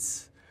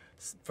sense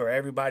for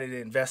everybody to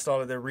invest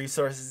all of their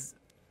resources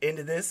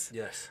into this,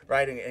 Yes.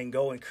 right, and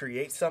go and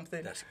create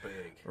something. That's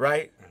big.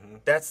 Right?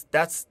 That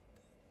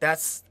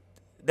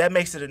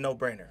makes it a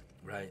no-brainer.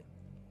 Right.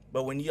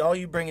 But when all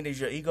you bring in is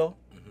your ego,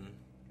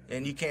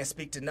 and you can't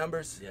speak to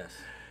numbers, Yes.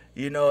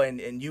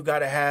 and you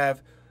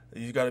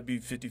gotta be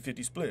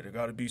 50-50 split. It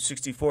gotta be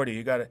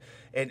 60-40.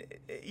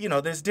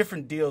 There's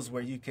different deals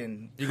where you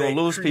can You're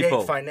gonna lose create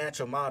people.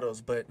 financial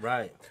models. But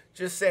Right.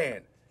 just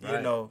saying,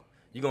 Right.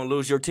 You're gonna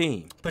lose your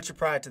team. put your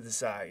pride to the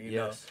side,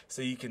 Yes.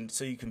 so you can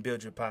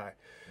build your pie,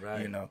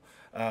 Right.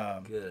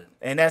 Good.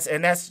 And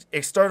that's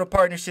external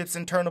partnerships,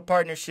 internal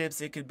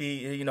partnerships. It could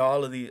be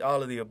all of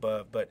the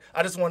above. But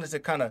I just wanted to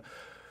kind of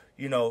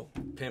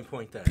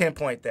Pinpoint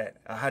that.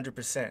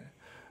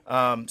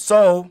 100%.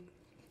 So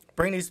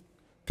bring these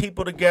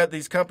people together,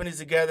 these companies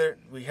together.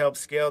 We help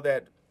scale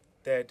that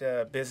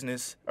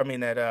business.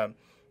 That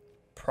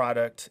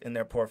product in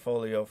their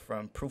portfolio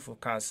from proof of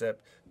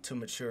concept to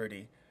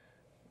maturity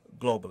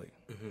globally,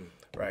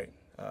 right?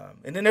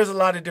 And then there's a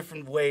lot of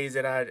different ways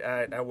that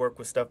I work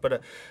with stuff,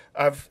 but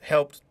I've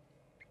helped,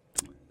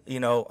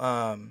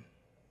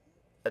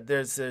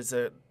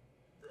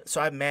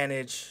 so I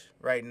manage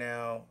right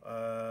now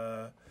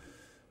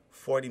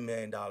 $40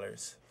 million,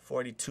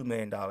 $42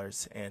 million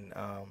in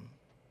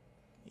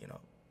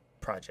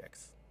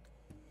projects,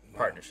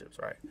 partnerships,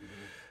 right?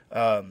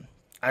 Mm-hmm.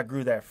 I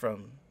grew that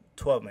from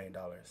 $12 million.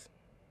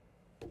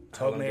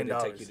 $12 million did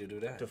it take you to do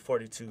that? to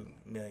 $42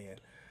 million.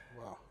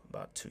 Wow.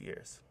 About 2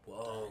 years.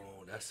 Whoa,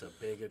 that's a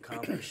big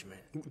accomplishment.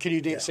 Can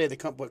you say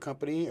what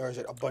company, or is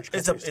it a bunch of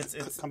It's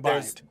companies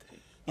combined?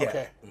 Yeah,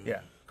 Okay. yeah.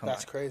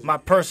 That's crazy. My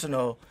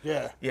personal,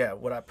 Yeah.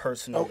 what I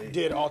personally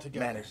did all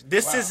together. manage.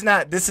 This is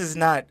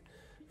not,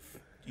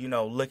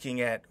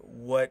 looking at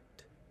what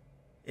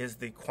is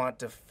the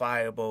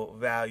quantifiable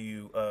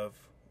value of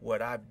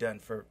what I've done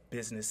for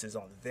businesses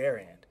on their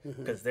end,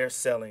 because they're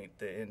selling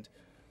the end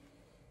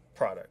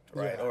product,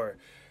 right? Yeah. Or,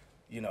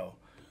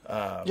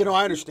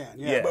 I understand.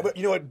 Yeah. Yeah. But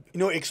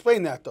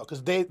explain that though,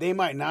 because they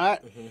might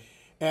not.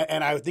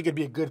 And I think it'd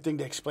be a good thing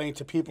to explain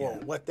to people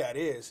what that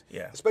is,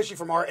 especially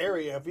from our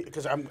area,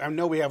 because I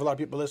know we have a lot of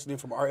people listening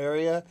from our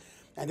area,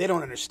 and they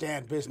don't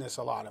understand business.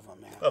 A lot of them,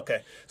 man.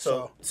 Okay,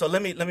 so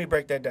let me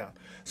break that down.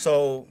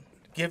 So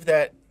give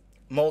that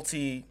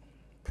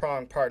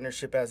multi-pronged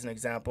partnership as an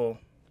example,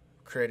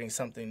 creating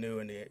something new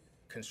in the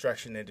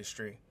construction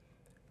industry.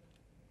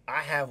 I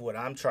have what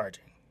I'm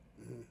charging.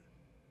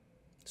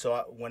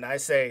 So when I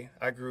say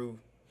I grew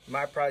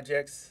my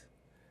projects,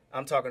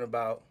 I'm talking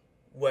about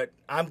what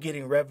I'm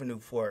getting revenue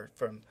for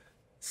from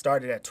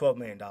started at $12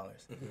 million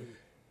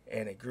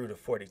and it grew to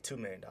 $42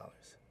 million,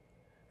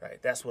 right?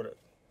 That's what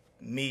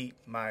my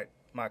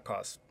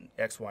cost,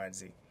 X, Y, and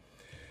Z.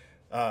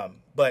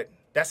 But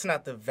that's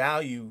not the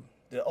value,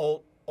 the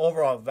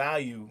overall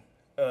value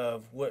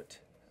of what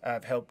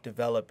I've helped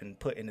develop and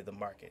put into the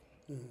market,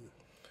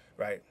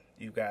 right?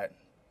 You've got,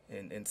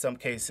 in some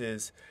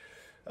cases,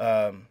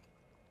 all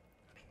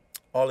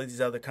of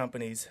these other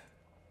companies,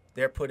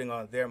 they're putting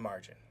on their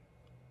margin.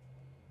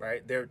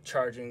 Right, they're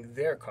charging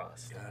their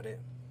cost. Got it.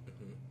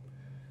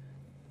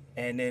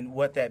 And then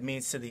what that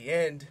means to the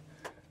end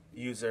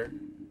user,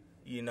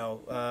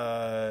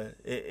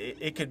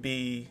 it could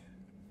be,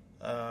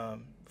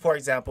 for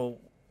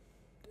example,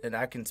 and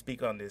I can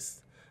speak on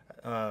this.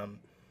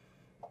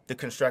 The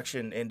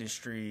construction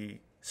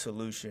industry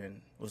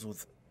solution was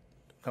with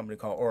a company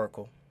called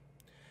Oracle,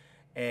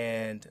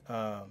 and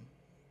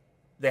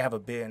they have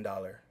 $1 billion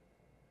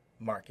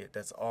market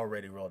that's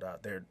already rolled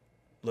out. They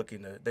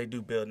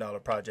do $1 billion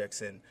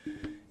projects in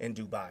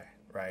Dubai,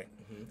 right?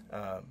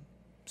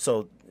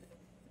 So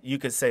you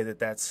could say that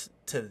that's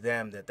to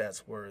them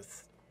that's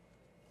worth,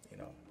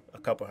 a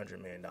couple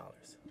 $100 million,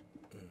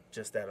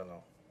 just that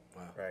alone,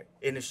 right?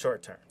 In the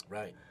short term,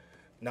 Right.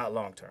 not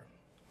long term.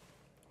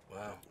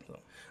 Wow.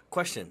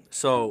 Question.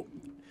 So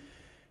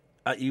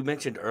you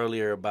mentioned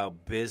earlier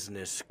about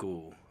business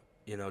school.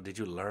 Did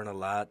you learn a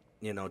lot?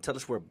 Tell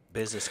us where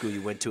business school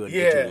you went to, and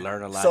did you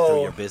learn a lot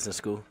through your business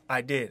school?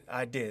 I did.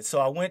 So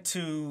I went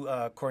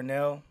to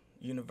Cornell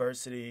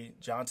University,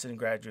 Johnson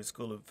Graduate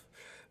School of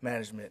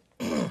Management.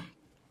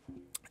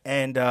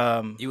 And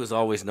you was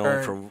always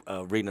known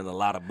for reading a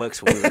lot of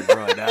books when we were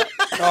growing up.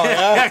 Oh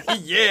yeah,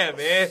 yeah,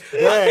 man.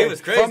 Hey, it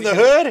was crazy. From the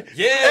hood.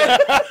 Yeah,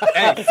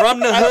 hey, from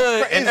the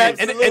hood, and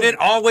it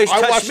always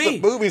touched I watched me.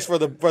 the movies for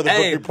the book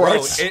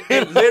reports. Bro,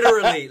 it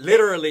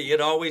literally,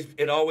 it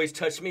always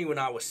touched me when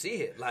I would see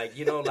it. Like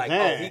Man.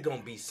 oh, he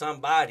gonna be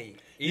somebody.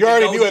 You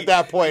already knew at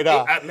that point,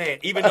 huh? Man,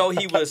 even though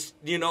he was,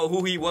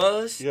 who he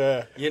was.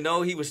 Yeah.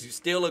 He was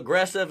still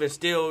aggressive and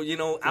still,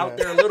 out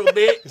there a little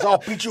bit. It's all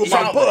beat you with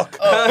my book.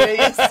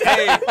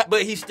 Hey,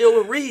 but he still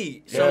would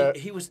read. So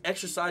he was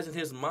exercising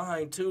his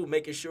mind too,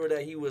 making sure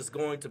that he was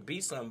going to be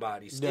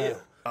somebody still. Yeah.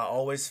 I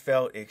always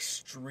felt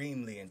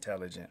extremely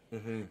intelligent.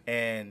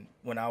 And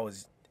when I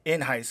was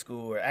in high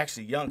school, or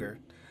actually younger,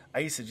 I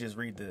used to just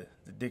read the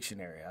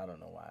dictionary. I don't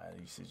know why.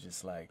 I used to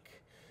just let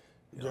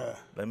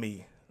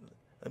me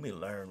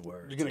learn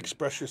words. You can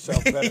express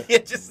yourself better.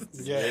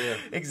 yeah,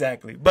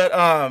 exactly. But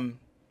I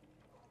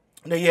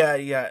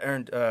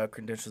earned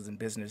credentials in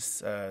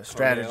business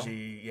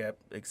strategy,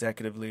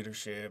 executive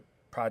leadership,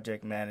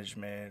 project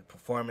management,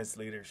 performance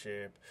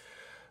leadership,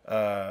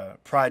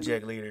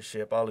 project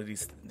leadership, all of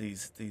these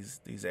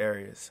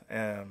areas.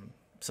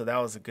 So that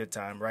was a good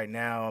time. Right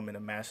now, I'm in a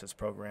master's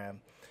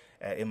program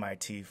at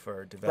MIT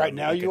for development. Right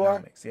now,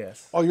 economics. you are?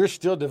 Yes. Oh, you're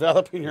still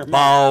developing your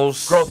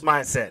balls, growth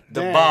mindset.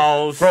 Damn.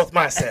 Balls, growth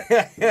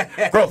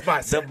mindset. Growth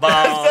mindset. The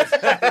balls.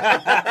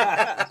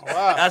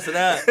 Wow, That's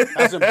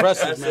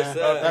impressive, man. what's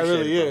up. That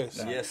really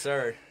is. Yes,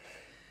 sir.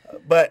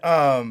 But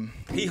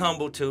He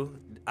humble too.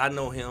 I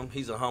know him.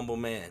 He's a humble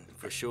man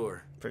for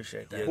sure.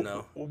 appreciate that.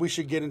 Well, We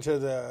should get into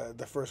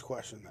the first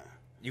question now.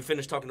 You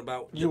finished talking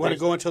about. You want to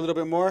go into a little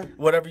bit more?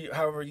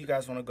 However you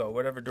guys want to go,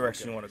 whatever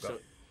direction you want to go.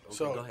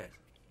 So go ahead.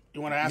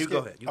 You want to ask? You go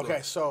ahead. Okay,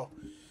 so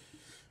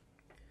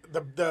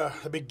the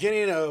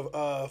beginning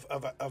of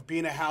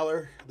being a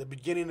howler, the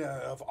beginning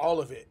of all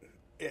of it,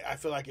 I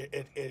feel like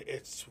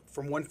it's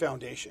from one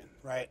foundation,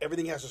 right?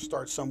 Everything has to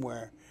start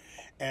somewhere,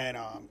 and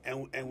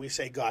we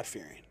say God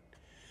fearing.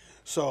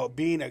 So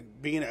being a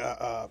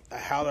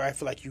howler, I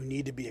feel like you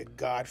need to be a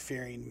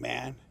God-fearing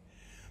man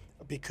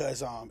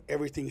because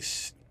everything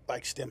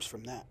like stems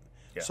from that.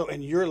 Yeah. So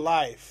in your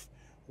life,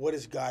 what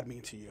does God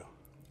mean to you?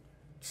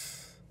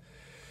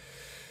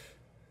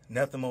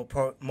 Nothing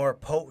more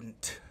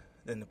potent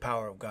than the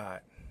power of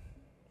God.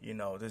 You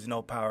know, there's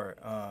no power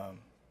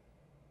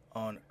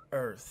on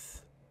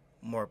earth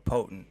more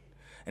potent.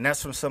 And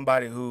that's from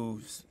somebody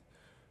who's,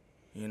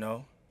 you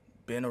know,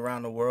 been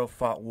around the world,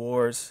 fought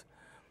wars.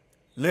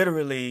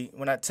 Literally,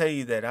 when I tell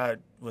you that I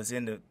was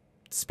in a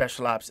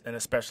special ops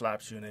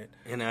unit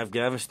in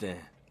Afghanistan.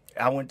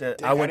 I went to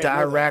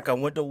Iraq. I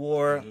went to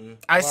war. Mm-hmm.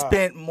 I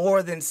spent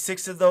more than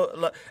 6 of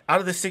those. Out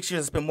of the 6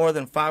 years, I spent more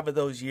than 5 of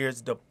those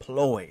years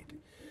deployed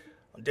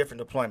on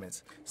different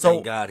deployments. So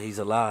thank God he's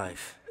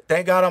alive.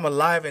 Thank God I'm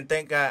alive, and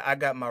thank God I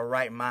got my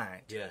right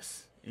mind.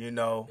 Yes. You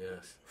know.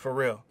 Yes. For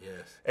real.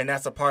 Yes. And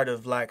that's a part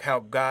of like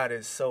how God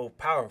is so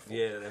powerful.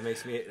 Yeah, that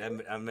makes me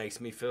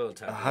feel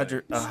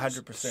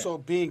 100%. So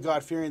being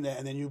God fearing that,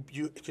 and then you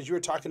because you were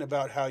talking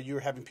about how you were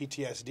having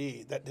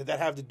PTSD. Did that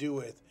have to do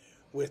with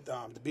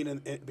being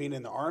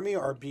in the army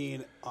or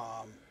being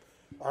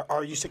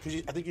are you said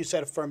because I think you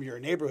said from your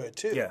neighborhood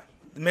too. Yeah,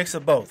 the mix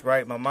of both.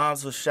 Right. My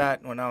mom's was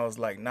shot when I was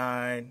like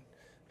 9,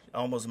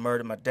 almost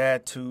murdered. My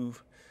dad too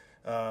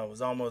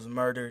was almost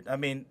murdered. I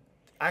mean,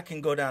 I can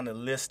go down the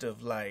list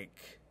of like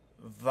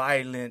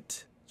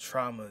violent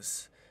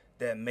traumas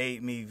that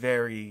made me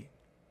very.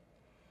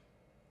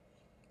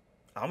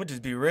 I'm gonna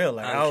just be real.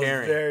 Like I was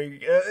very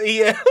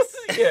yes,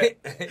 yeah.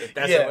 If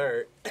that's a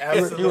word.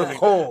 Absolutely. You were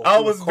cold. I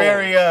was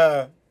very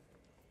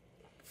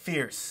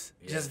fierce.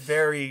 Yes. Just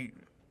very.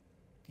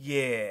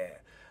 Yeah.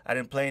 I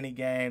didn't play any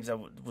games. I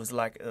was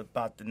like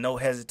about the no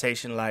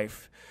hesitation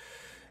life,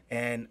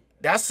 and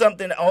that's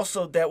something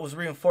also that was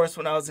reinforced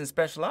when I was in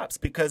special ops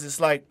because it's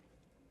like.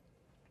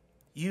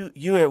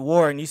 You at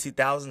war and you see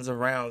thousands of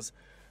rounds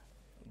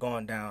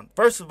going down.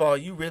 First of all,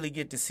 you really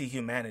get to see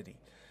humanity,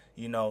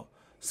 you know.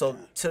 So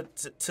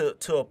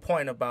to a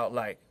point about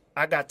like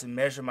I got to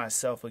measure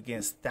myself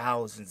against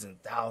thousands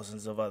and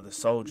thousands of other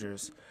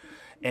soldiers,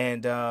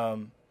 and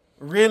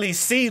really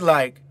see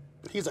like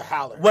he's a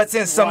howler. What's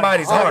in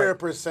somebody's 100%. Heart?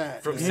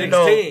 100%. From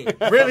 16.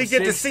 Really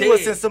get 16. To see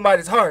what's in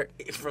somebody's heart.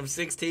 From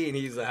 16,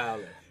 he's a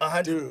howler.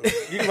 Dude,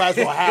 you might as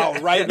well howl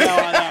right now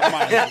on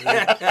that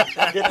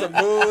mic. Get the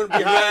moon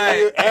behind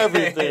you,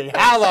 everything.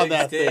 Howl on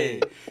that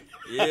thing.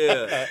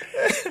 Yeah.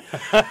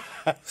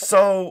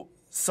 So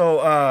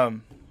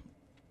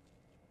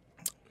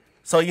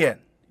yeah,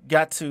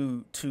 got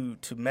to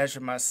measure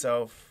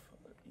myself,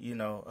 you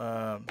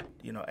know,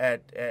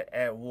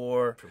 at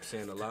war.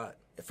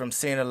 From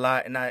seeing a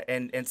lot,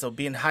 and so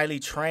being highly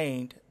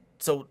trained,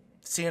 so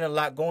seeing a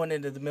lot going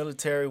into the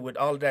military with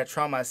all of that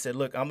trauma, I said,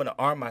 look, I'm gonna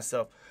arm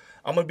myself.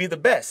 I'm gonna be the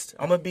best.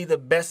 I'm gonna be the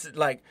best.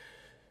 Like,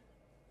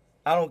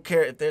 I don't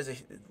care if there's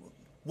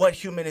what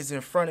human is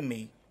in front of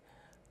me.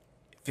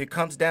 If it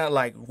comes down,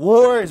 like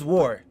war is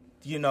war.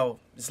 You know,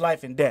 it's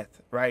life and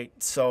death, right?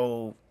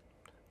 So,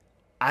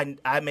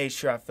 I made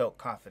sure I felt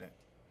confident.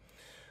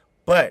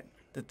 But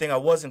the thing I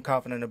wasn't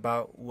confident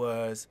about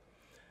was,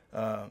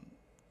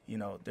 you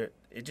know,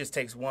 it just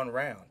takes one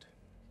round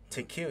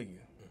to kill you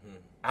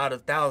out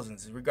of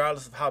thousands,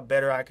 regardless of how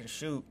better I can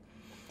shoot,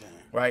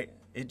 right?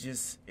 It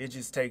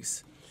just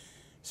takes.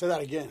 Say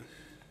that again.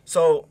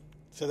 So.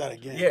 Say that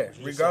again. Yeah,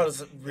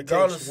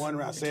 regardless, one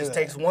round. It just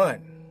takes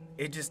one.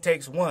 It just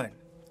takes one,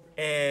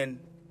 and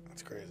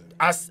that's crazy.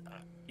 I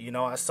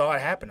saw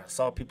it happen. I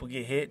saw people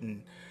get hit,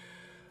 and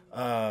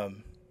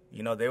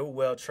you know, they were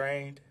well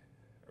trained,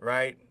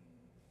 right?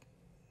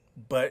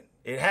 But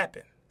it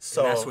happened.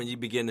 So and that's when you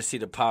begin to see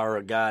the power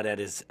of God at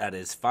his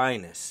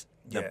finest,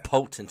 the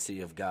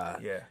potency of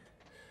God.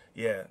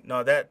 Yeah.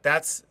 No,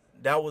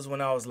 that was when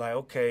I was like,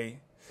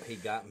 okay, he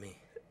got me.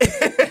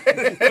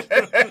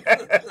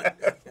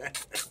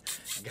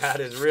 God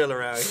is real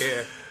around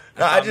here.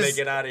 I just make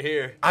it out of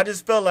here. I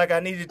just felt like I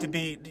needed to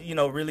be, you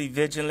know, really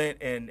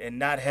vigilant and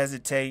not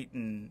hesitate.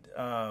 And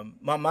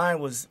my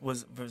mind was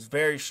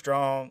very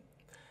strong,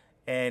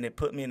 and it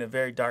put me in a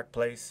very dark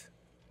place.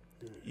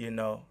 You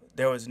know,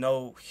 there was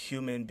no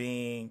human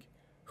being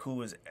who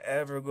was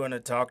ever going to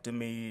talk to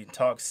me,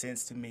 talk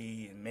sense to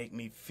me, and make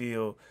me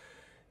feel,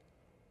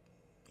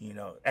 you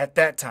know, at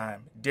that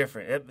time,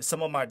 different.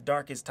 Some of my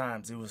darkest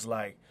times, it was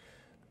like,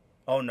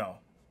 oh no.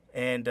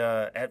 And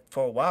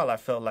for a while, I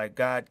felt like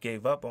God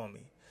gave up on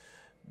me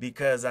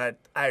because I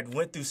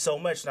went through so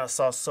much, and I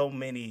saw so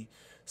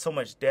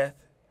much death,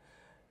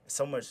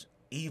 so much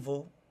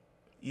evil,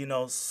 you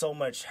know, so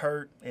much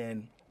hurt.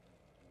 And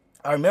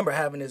I remember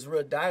having this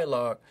real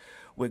dialogue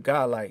with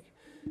God, like,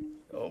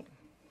 oh,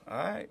 all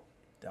right,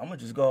 I'm gonna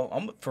just go.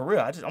 I'm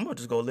gonna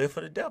just go live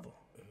for the devil.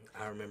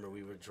 I remember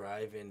we were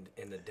driving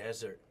in the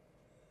desert,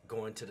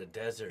 going to the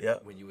desert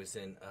when you was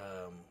in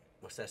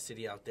what's that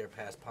city out there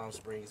past Palm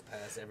Springs,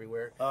 past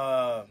everywhere?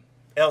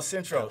 El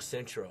Centro. El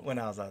Centro. When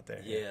I was out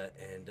there. Yeah,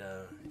 and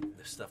the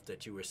stuff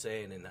that you were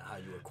saying and how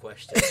you were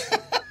questioning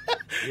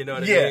You know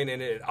what Yeah. I mean?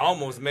 And it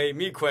almost made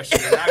me question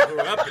it. I grew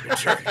up in the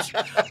church.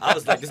 I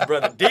was like, this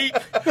brother deep.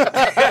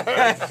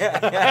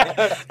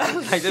 I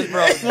was like, this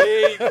brother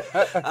deep.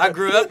 I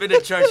grew up in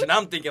the church, and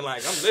I'm thinking,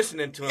 like, I'm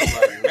listening to him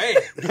like, man.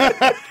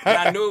 And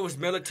I knew it was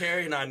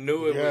military, and I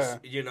knew it was,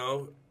 you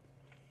know,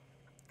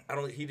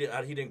 he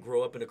didn't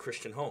grow up in a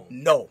Christian home.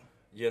 No.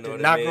 You know Did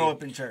what not I mean? grow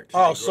up in church.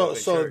 Oh, grow up in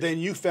so church. then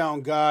you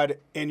found God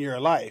in your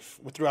life,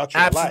 throughout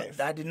your Absolutely. life.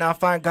 I did not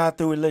find God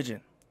through religion.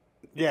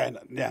 Yeah,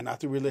 not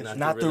through religion.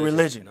 Not through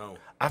religion. No.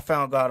 I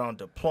found God on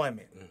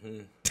deployment.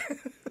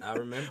 I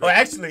remember. Well,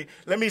 actually,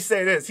 let me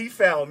say this. He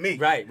found me.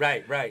 Right.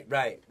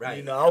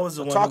 You know, I was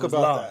the one talk who was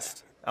about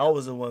lost. I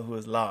was the one who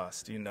was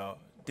lost, you know,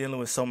 dealing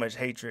with so much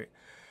hatred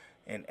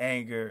and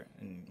anger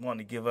and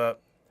wanting to give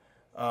up.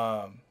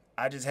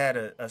 I just had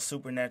a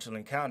supernatural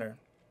encounter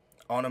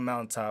on a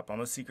mountaintop on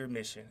a secret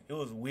mission. It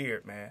was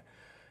weird, man.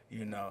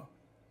 You know,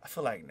 I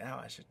feel like now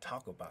I should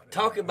talk about it.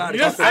 Talk about it.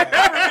 Yes, I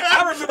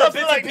remember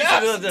bits like, and pieces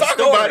yeah, of the talk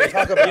story. about it.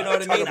 Talk about You know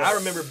what it. I mean? Talk about I it.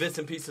 remember bits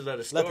and pieces of the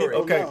Let story.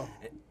 people Okay. know.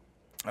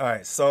 All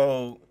right,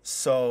 so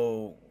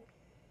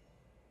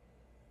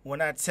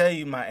when I tell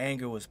you my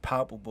anger was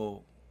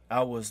palpable,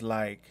 I was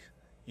like,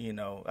 you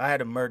know, I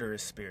had a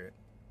murderous spirit,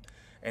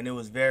 and it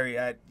was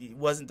it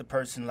wasn't the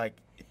person like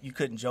you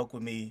couldn't joke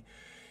with me.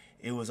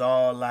 It was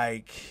all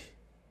like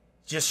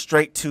just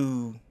straight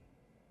to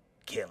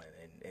killing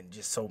and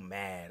just so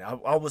mad.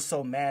 I was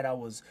so mad. I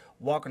was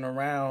walking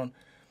around,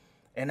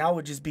 and I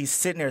would just be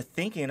sitting there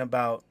thinking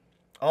about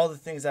all the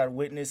things I'd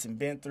witnessed and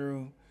been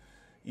through,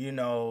 you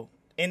know,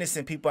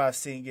 innocent people I've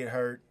seen get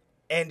hurt,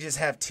 and just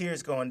have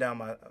tears going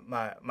down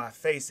my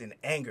face in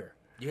anger.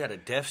 You had a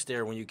death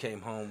stare when you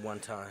came home one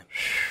time,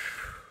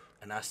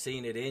 and I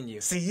seen it in you.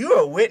 See, you're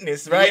a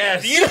witness, right?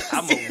 Yes,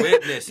 I'm a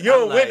witness. You're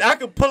I'm a witness. like- I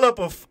could pull up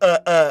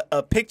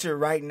a picture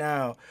right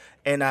now,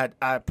 and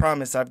I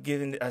promise I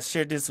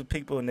shared this with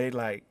people, and they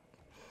like,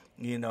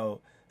 you know,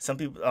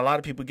 a lot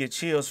of people get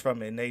chills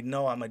from it, and they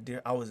know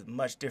I was a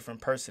much different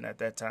person at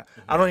that time.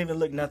 I don't even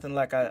look nothing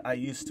like I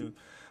used to,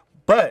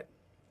 but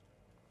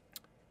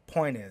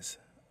point is,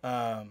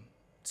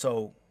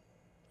 so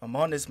I'm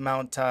on this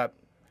mountaintop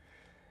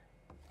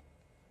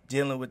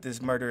dealing with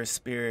this murderous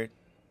spirit,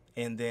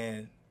 and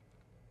then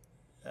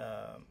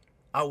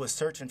I was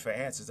searching for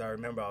answers. I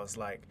remember I was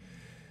like,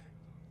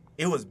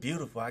 it was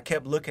beautiful. I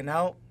kept looking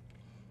out,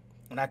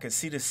 and I could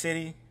see the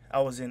city. I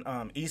was in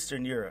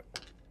Eastern Europe,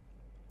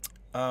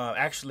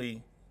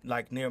 actually,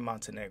 like near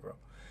Montenegro.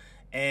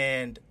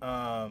 And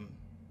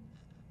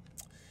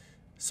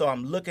so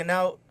I'm looking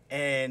out,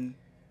 and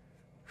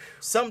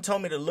something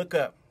told me to look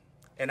up,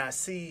 and I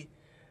see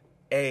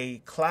a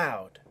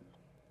cloud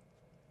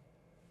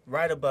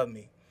right above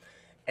me,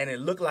 and it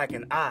looked like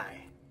an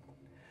eye.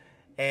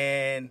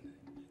 And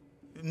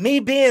me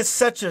being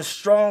such a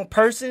strong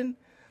person,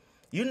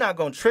 you're not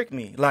gonna trick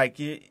me. Like,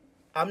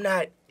 I'm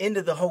not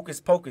into the hocus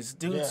pocus.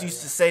 Dudes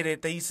used to say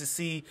that they used to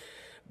see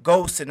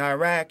ghosts in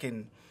Iraq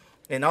and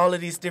all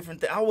of these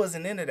different things. I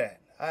wasn't into that.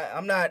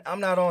 I'm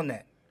not on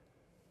that.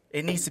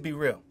 It needs to be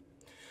real.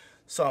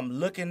 So I'm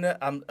looking at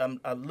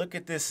I look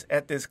at this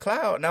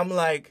cloud, and I'm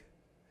like,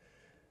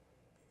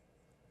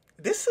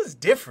 this is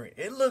different.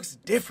 It looks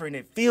different.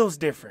 It feels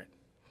different.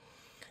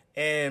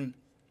 And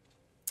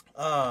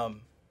God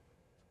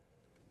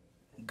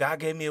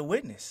gave me a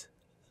witness.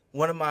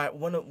 One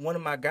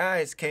of my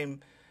guys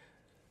came.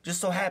 Just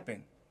so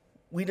happened,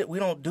 we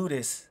don't do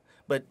this,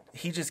 but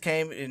he just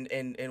came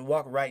and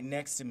walked right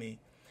next to me,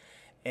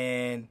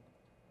 and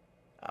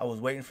I was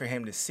waiting for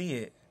him to see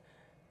it,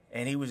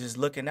 and he was just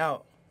looking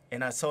out,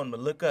 and I told him to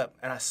look up,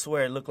 and I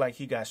swear it looked like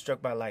he got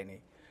struck by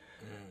lightning.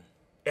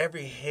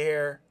 Every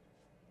hair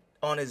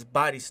on his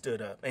body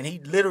stood up, and he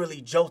literally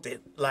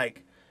jolted,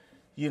 like,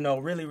 you know,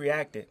 really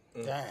reacted.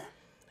 Damn.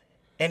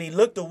 And he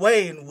looked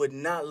away and would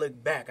not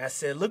look back. I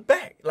said, look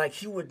back. Like,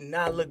 he would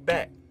not look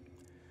back.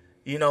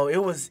 You know, it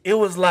was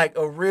like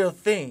a real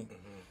thing.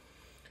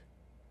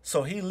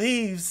 So he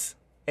leaves,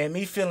 and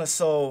me feeling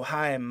so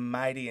high and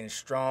mighty and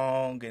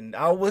strong, and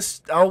I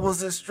was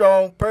a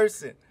strong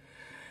person.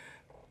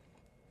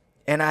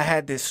 And I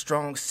had this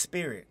strong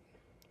spirit.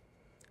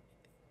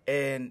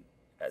 And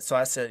so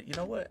I said, you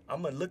know what?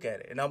 I'm going to look at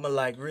it, and I'm going to,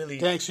 like, really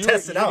Thanks. You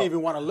test it out. didn't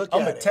even want to look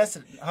I'm at going it. to test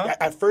it. Huh?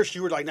 At first,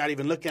 you were like not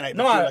even looking at it.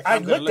 No, but you were like, I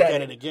I'm going looked to look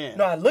at at it again.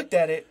 No, I looked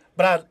at it,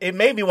 but it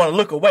made me want to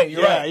look away.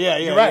 You're Yeah, right. yeah,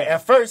 You're right. yeah.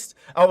 At first,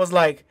 I was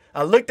like,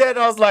 I looked at it, and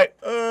I was like,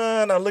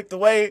 and I looked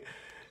away.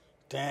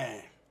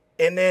 Damn.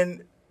 And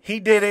then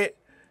he did it.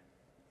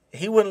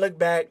 He wouldn't look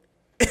back.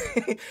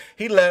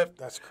 He left.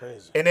 That's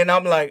crazy. And then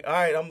I'm like, all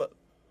right,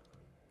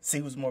 see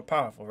who's more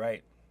powerful,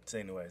 right? So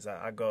anyways,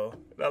 I go,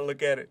 and I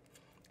look at it.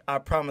 I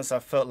promise I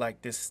felt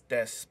like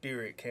that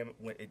spirit came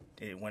when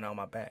it went on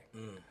my back.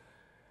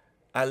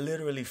 I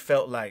literally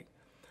felt like,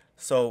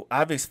 so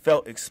I've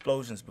felt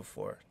explosions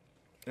before.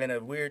 And a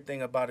weird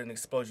thing about an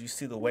explosion, you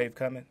see the wave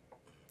coming,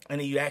 and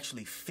then you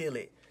actually feel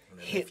it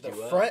hit the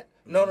front.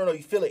 No,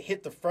 you feel it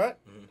hit the front,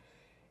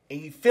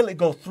 and you feel it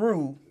go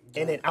through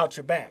and then out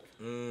your back.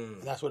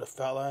 That's what it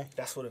felt like?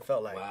 That's what it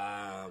felt like.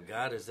 Wow,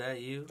 God, is that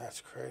you?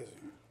 That's crazy.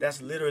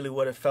 That's literally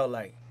what it felt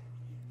like.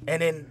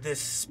 And then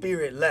this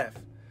spirit left.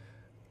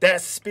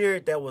 That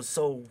spirit that was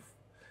so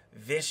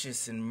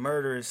vicious and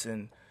murderous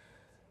and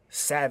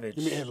savage.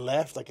 You mean it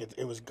left? Like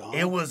it was gone?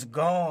 It was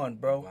gone,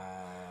 bro.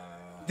 Wow.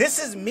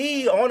 This is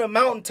me on a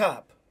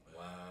mountaintop.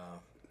 Wow.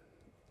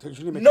 You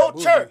didn't make No that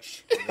movie.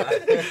 church.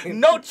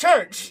 No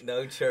church.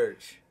 No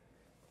church.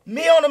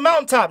 Me on a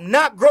mountaintop,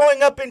 not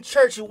growing up in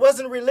church. It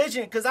wasn't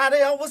religion because I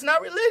was not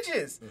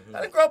religious. Mm-hmm.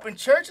 I didn't grow up in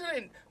church.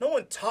 No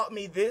one taught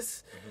me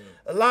this. Mm-hmm.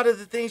 A lot of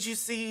the things you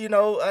see,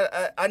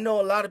 I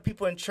know a lot of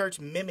people in church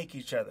mimic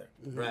each other.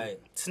 Right.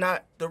 It's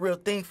not the real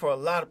thing for a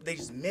lot of. They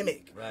just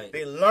mimic. Right.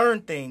 They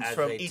learn things As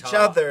from they each talk,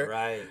 other,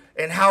 right.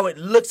 and how it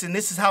looks, and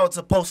this is how it's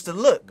supposed to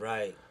look.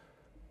 Right.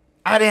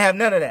 I didn't have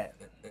none of that.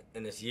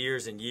 And it's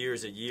years and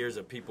years and years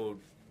of people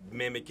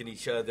mimicking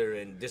each other,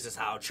 and this is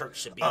how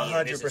church should be.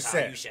 And this is how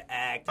 100%. you should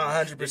act.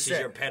 100%. This is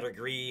your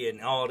pedigree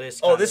and all this.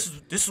 Oh, this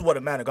is what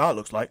a man of God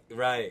looks like.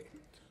 Right.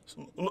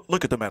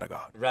 Look at the man of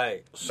God.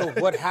 Right. So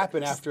what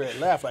happened after it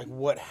left? Like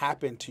what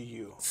happened to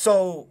you?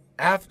 So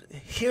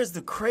here's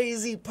the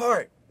crazy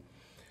part.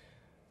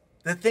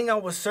 The thing I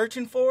was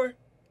searching for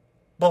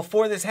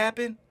before this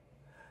happened,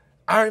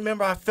 I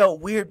remember I felt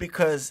weird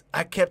because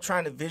I kept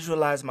trying to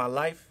visualize my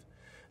life,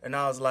 and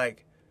I was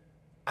like,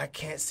 I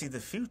can't see the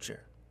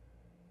future.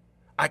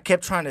 I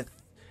kept trying to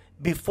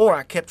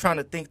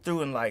think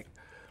through and like,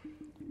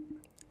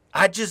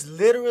 I just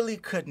literally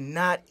could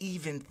not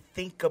even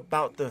think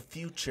about the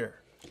future.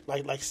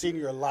 Like seeing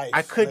your life.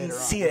 I couldn't later on.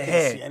 see You couldn't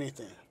ahead. see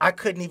anything. I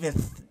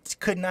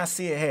could not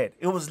see ahead.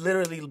 It was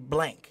literally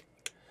blank.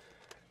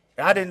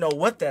 I didn't know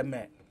what that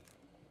meant.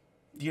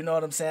 You know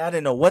what I'm saying? I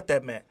didn't know what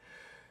that meant.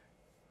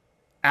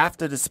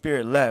 After the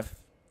spirit left,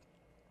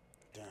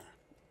 Damn.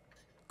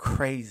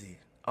 crazy.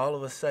 All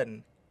of a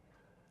sudden,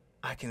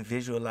 I can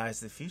visualize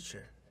the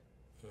future.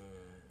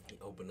 You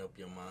open up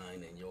your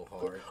mind and your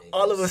heart. And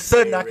All your of a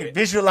sudden, I spirit, can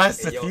visualize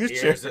the and your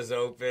future. ears is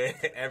open.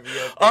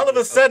 All of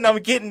a sudden, I'm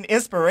getting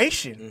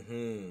inspiration.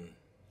 Mm-hmm.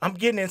 I'm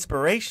getting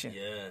inspiration.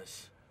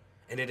 Yes.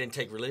 And it didn't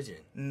take religion.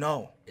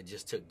 No, It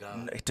just took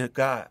God. to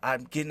God.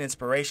 I'm getting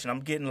inspiration. I'm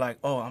getting like,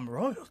 oh, I'm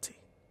royalty.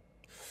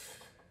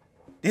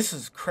 This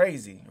is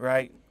crazy,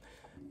 right?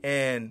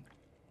 And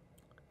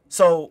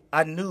so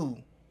I knew,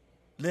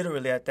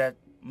 literally at that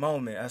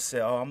moment, I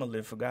said, oh, I'm going to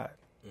live for God.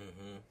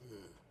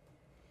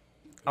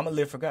 I'm going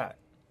to live for God.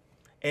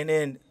 And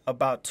then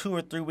about 2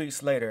 or 3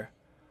 weeks later,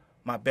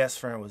 my best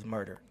friend was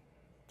murdered.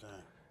 Damn.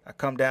 I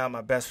come down, my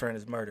best friend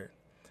is murdered.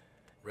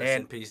 Rest in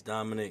And- peace,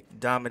 Dominic.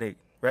 Dominic,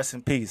 rest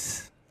in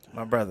peace,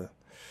 my brother.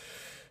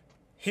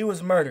 He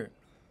was murdered.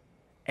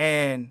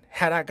 And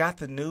had I got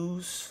the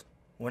news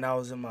when I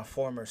was in my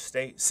former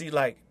state, see,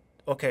 like,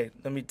 okay,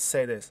 let me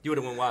say this. You would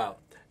have went wild.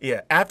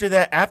 Yeah, after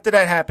that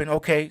happened,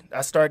 okay,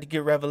 I started to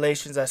get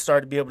revelations. I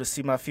started to be able to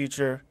see my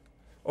future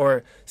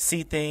or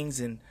see things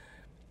and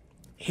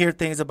hear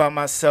things about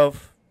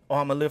myself. Oh,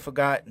 I'm going to live for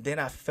God. And then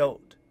I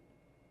felt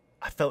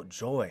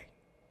joy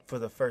for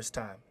the first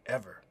time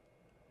ever.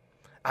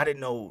 I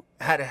didn't know,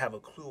 I had to have a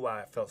clue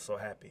why I felt so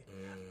happy.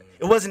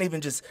 It wasn't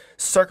even just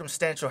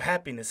circumstantial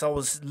happiness. I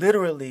was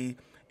literally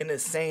in the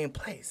same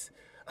place.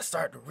 I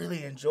started to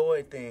really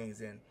enjoy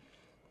things,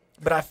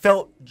 but I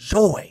felt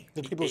joy.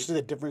 Did people see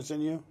the difference in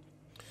you?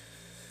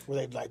 Were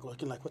they like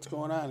looking like, what's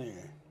going on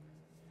here?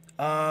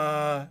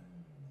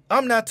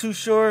 I'm not too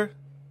sure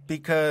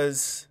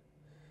because,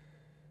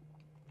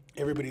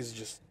 Everybody's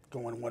just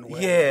going one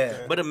way.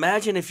 Yeah. But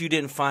imagine if you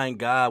didn't find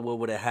God, what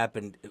would have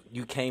happened?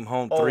 You came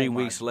home 3 my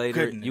weeks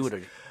later. goodness.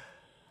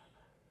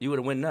 You would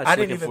have went nuts. I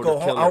didn't looking even for go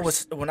the home.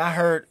 killers. When I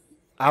heard,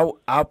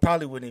 I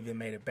probably wouldn't even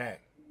made it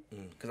back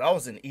because I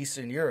was in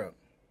Eastern Europe.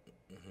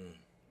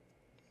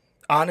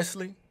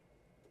 Honestly,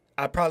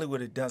 I probably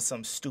would have done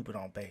something stupid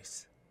on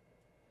base.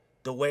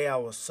 The way I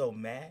was so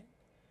mad.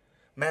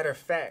 Matter of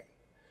fact,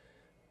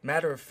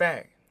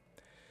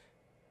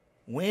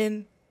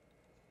 when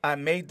I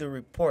made the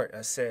report,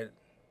 I said,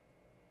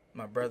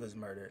 my brother's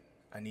murdered.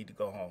 I need to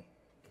go home.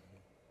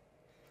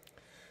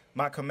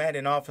 My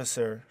commanding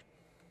officer,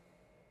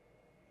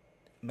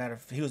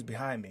 he was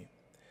behind me,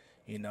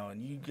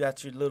 and you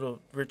got your little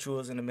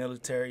rituals in the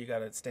military. You got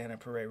to stand in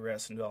parade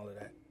rest and do all of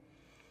that.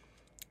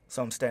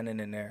 So I'm standing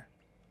in there,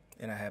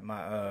 and I had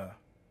my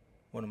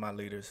one of my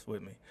leaders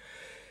with me.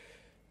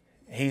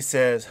 He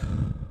says,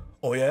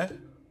 "Oh yeah,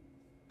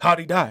 how'd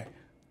he die?"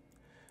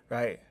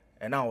 Right,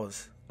 and I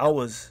was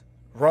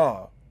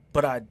raw,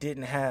 but I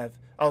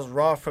was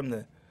raw from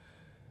the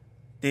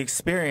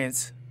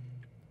experience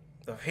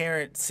of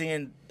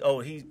seeing, oh,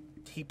 he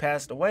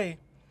passed away.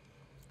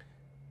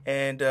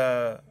 And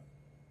I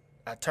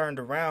turned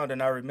around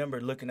and I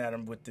remember looking at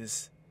him with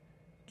this,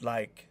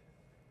 like,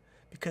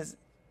 because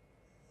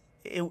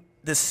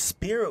the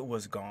spirit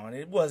was gone.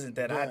 It wasn't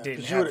that I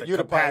didn't have the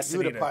capacity. You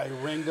would have probably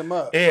ringed him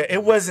up. Yeah,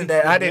 it wasn't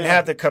that I didn't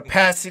have the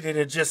capacity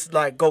to just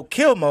like go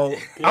kill mode.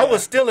 Yeah. I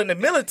was still in the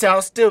military. I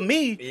was still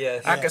me.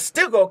 Yes. I could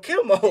still go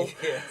kill mode.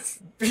 Yes.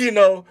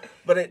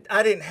 But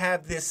I didn't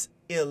have this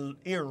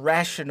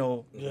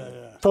irrational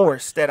Yeah.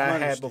 force that I had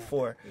understand.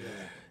 before.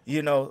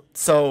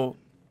 So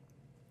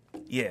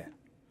yeah,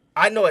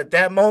 I know at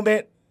that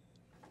moment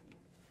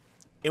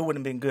it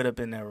wouldn't have been good up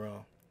in that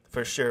room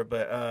for sure.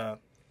 But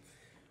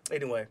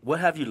anyway, What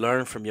have you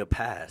learned from your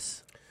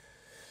past?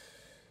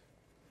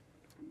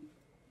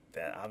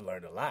 that I've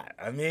learned a lot.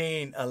 I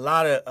mean, a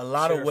lot Share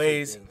of a few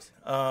ways. things.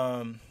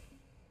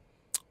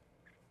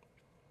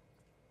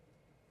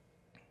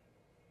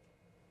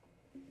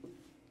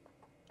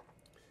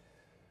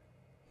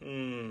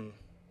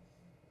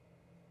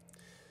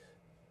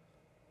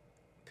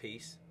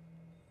 Peace.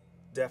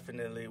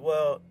 Definitely.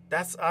 Well,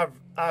 that's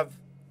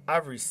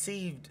I've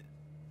received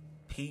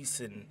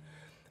peace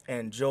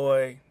and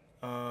joy.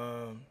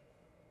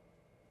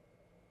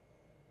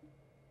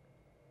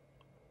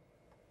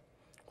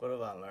 What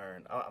have I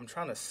learned? I'm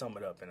trying to sum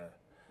it up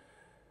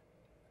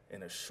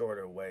in a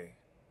shorter way.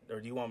 Or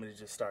do you want me to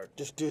just start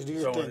Just do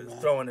your throwing, thing, man.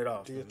 throwing it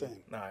off? Do your thing.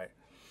 All right.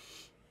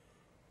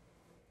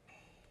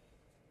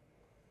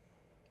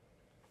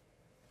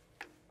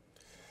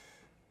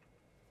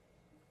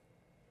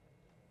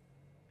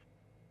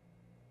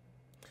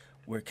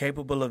 We're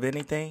capable of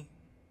anything,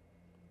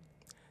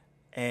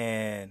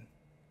 and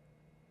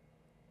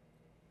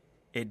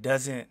it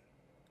doesn't,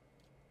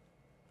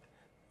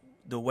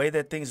 the way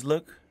that things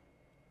look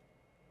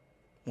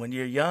when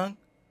you're young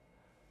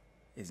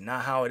is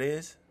not how it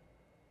is,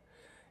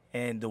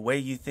 and the way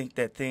you think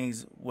that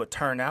things would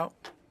turn out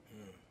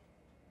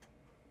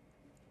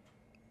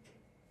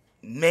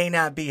may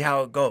not be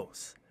how it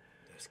goes,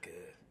 That's good.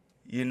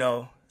 you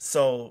know?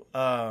 So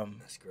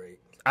That's great.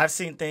 I've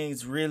seen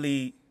things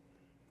really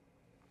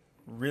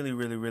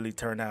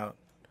turn out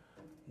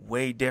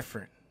way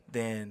different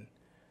than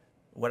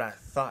what I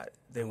thought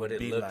they What would it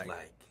be looked like.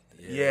 like.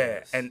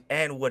 Yeah, Yes.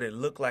 and what it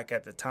looked like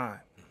at the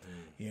time,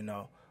 you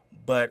know.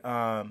 But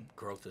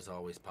growth is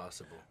always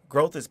possible.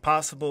 growth is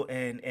possible,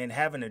 and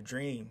having a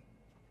dream,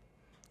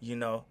 you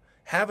know,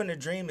 having a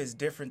dream is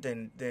different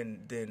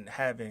than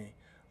having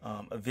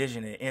a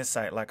vision and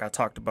insight, like I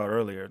talked about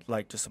earlier,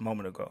 like just a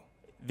moment ago.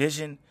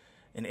 Vision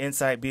and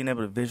insight, being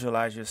able to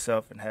visualize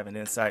yourself and having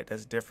insight,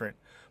 that's different.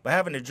 But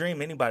having a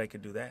dream, anybody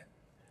could do that.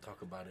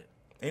 Talk about it.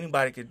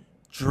 Anybody could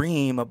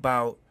dream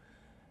about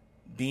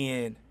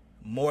being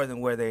more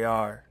than where they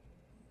are,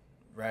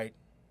 right?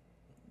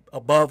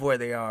 Above where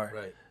they are.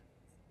 Right.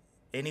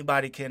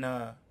 Anybody can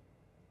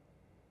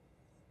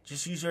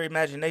just use your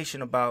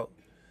imagination about,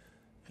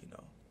 you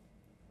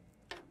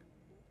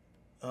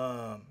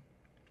know,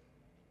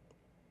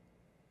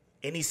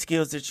 any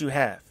skills that you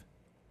have.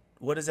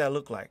 What does that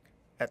look like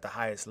at the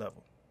highest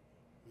level?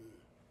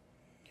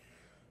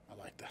 I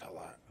like that a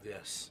lot.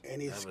 Yes.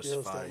 Any That was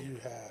skills fire that you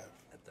have,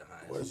 at the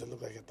highest. what does it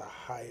look like at the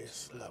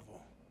highest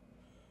level?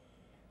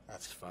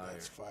 That's fire.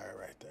 That's fire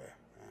right there,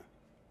 man.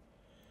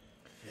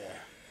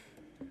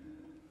 Yeah.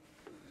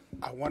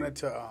 I wanted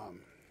to,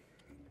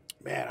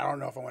 man, I don't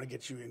know if I want to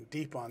get you in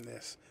deep on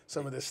this,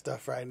 some of this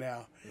stuff right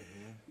now,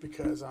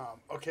 because,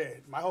 okay,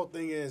 my whole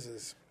thing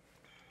is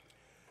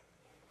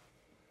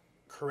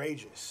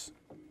courageous.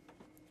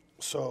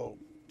 So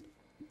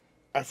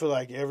I feel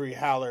like every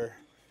howler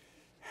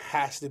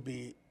has to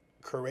be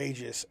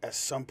courageous at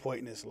some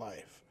point in his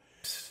life,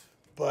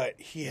 but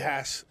he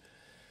has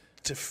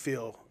to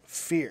feel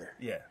fear.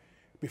 Yeah.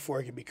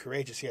 Before he can be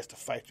courageous, he has to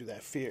fight through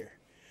that fear.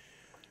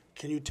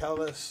 Can you tell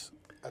us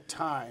a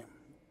time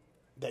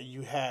that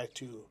you had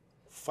to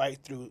fight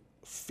through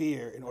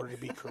fear in order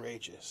to be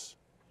courageous?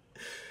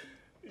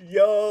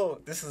 Yo,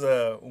 this is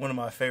one of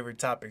my favorite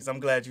topics. I'm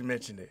glad you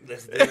mentioned it.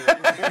 Let's do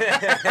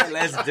it.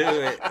 Let's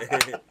do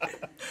it.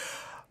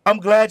 I'm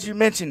glad you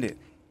mentioned it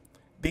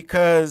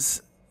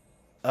because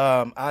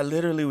I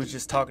literally was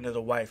just talking to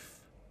the wife.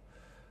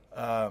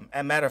 As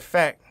a matter of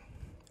fact,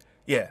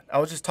 yeah, I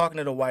was just talking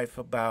to the wife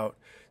about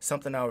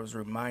something I was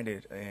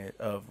reminded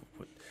of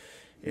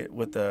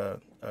with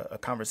a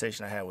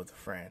conversation I had with a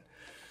friend.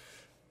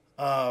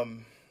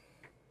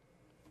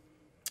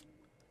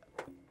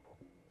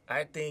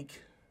 I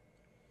think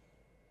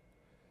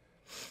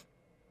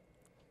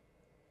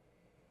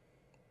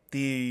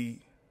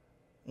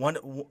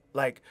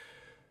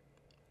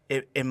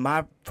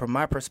from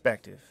my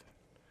perspective,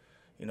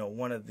 you know,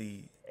 one of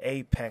the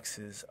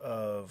apexes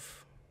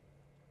of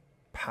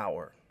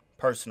power,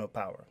 personal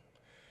power,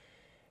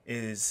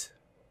 is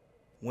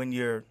when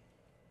you're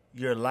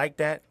like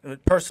that.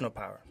 Personal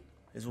power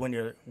is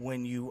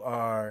when you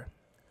are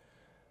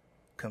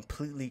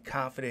completely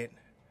confident,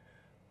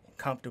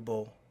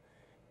 comfortable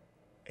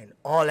in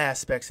all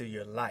aspects of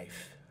your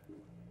life,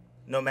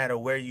 no matter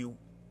where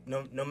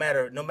no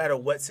matter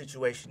what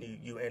situation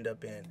you end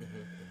up in,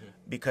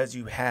 because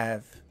you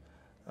have,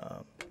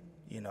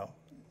 you know,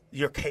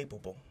 you're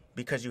capable,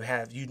 because you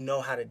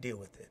know how to deal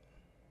with it,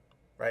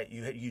 right?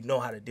 You know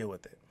how to deal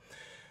with it.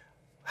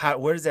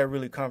 Where does that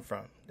really come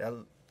from?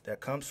 That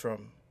comes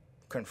from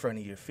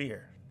confronting your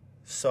fear.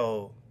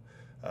 So,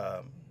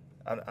 I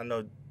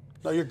know.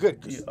 No, you're good.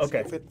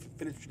 Okay.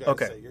 Finish what you got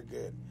to say. You're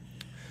good.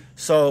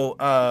 So,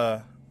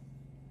 I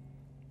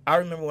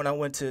remember when I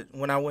went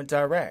to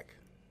Iraq,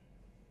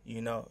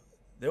 you know,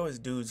 there was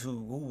dudes who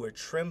were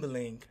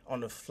trembling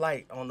on the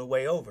flight on the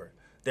way over.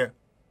 They're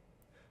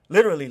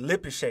literally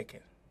lip is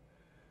shaking.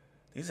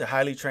 These are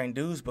highly trained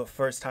dudes, but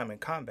first time in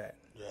combat.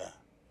 Yeah.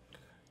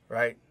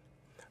 Right?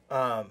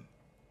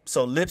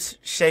 So lips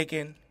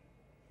shaking.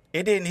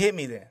 It didn't hit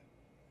me then.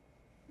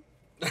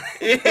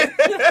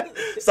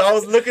 So I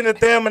was looking at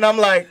them and I'm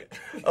like,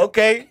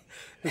 okay.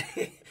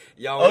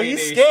 Y'all Oh, you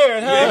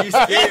scared, huh? Yeah, you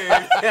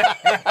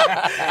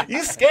scared.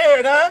 You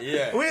scared, huh?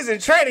 Yeah. We was in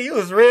training. You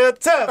was real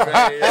tough.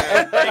 Right,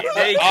 yeah.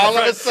 They All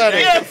of a sudden.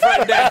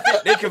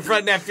 they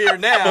confront that fear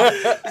now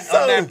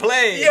on that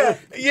plane.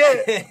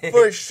 Yeah,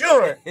 for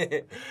sure.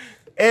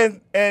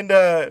 And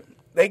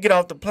they get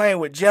off the plane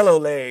with jello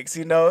legs,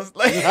 you know. It's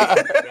like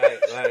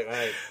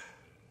Right.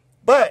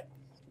 But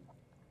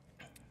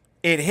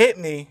it hit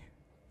me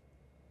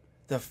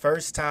the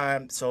first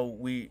time. So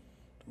we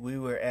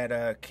were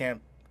at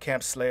Camp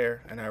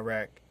Slayer in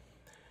Iraq,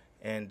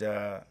 and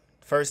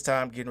first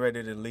time getting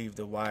ready to leave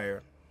the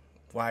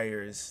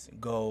wires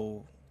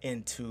go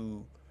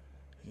into,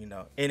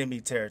 enemy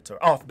territory,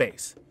 off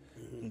base,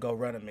 and go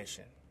run a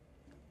mission.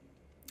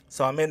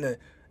 So I'm in the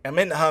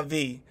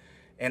Humvee,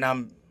 and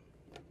I'm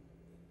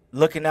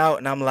looking out,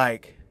 and I'm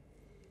like,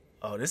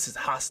 oh, this is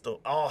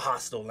all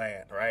hostile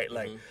land, right?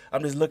 Like,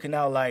 I'm just looking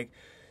out like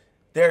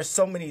there's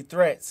so many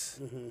threats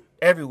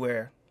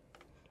everywhere.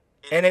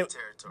 And it,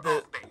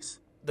 the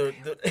Look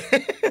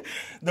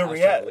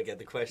at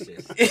the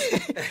questions.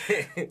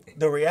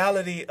 the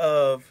reality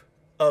of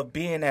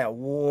being at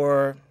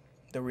war,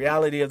 the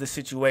reality of the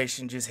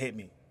situation just hit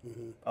me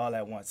all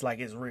at once. Like,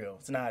 it's real.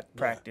 It's not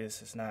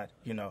practice. It's not,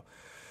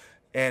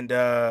 And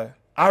I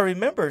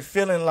remember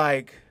feeling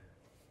like,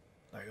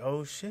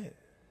 oh shit,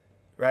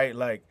 right?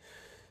 Like,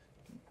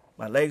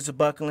 my legs are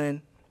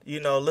buckling,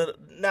 little,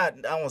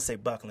 not, I won't say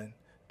buckling,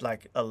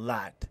 like a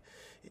lot,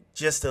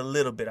 just a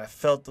little bit. I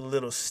felt a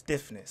little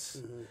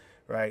stiffness,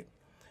 right?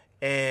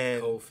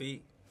 And Cold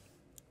feet.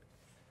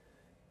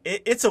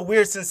 it's a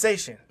weird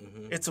sensation.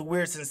 It's a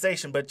weird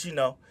sensation, but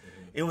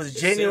it was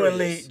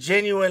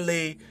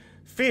genuinely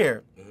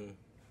fear.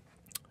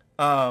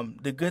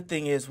 The good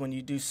thing is when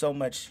you do so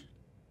much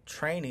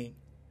training,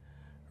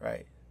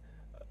 right,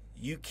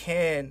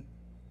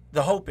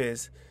 the hope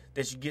is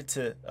that you get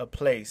to a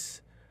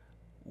place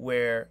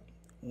where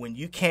when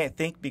you can't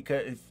think,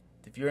 because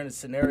if you're in a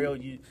scenario,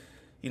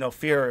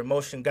 fear or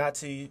emotion got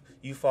to you,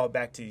 you fall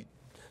back to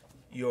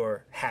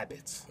your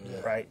habits,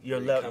 right? Your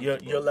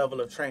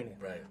level of training,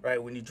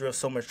 right? When you drill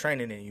so much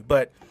training in you.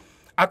 But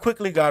I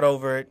quickly got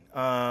over it.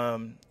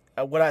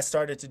 What I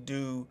started to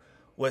do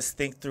was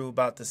think through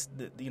about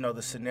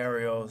the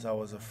scenarios I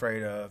was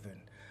afraid of,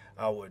 and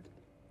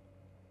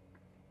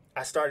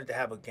I started to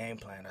have a game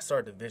plan. I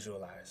started to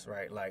visualize,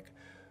 right? Like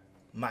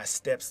my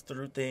steps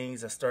through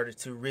things. I started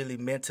to really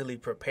mentally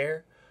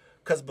prepare,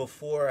 because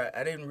before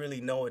I didn't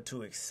really know what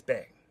to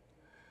expect.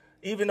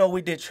 Even though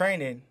we did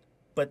training,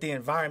 but the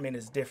environment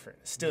is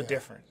different, still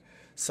different.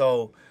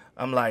 So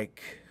I'm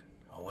like,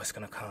 oh, what's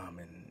gonna come,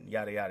 and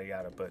yada yada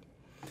yada. But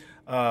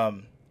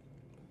I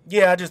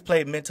just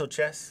played mental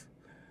chess,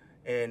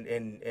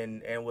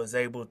 and was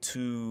able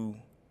to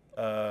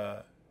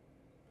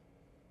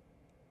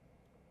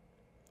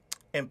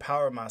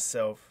empower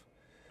myself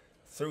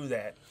through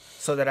that,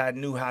 so that I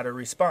knew how to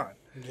respond.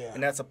 Yeah.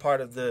 And that's a part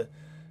of the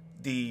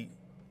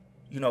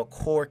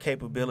core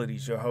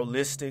capabilities, your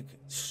holistic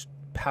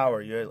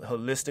power, your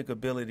holistic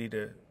ability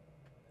to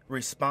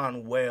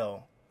respond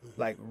well,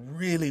 like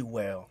really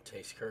well.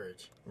 Takes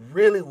courage.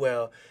 Really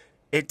well.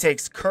 It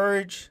takes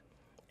courage,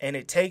 and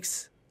it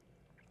takes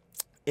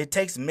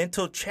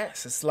mental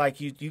chess. It's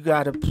like you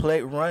got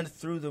to run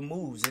through the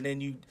moves, and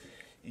then you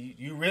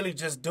really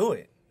just do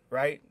it,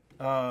 right?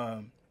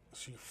 So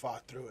you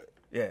fought through it.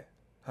 Yeah,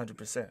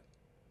 100%.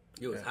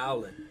 You was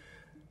howling.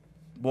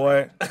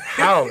 Boy,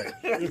 howling.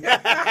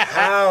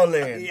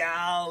 Howling.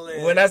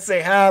 When I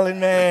say howling,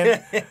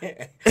 man,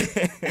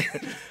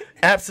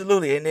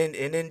 absolutely. And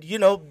then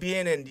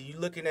being and you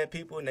looking at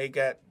people and they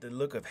got the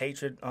look of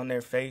hatred on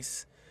their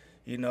face.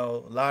 A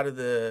lot of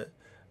the,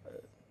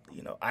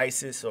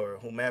 ISIS or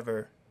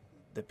whomever,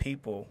 the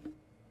people,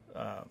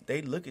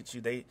 they look at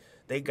you.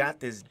 They got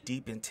this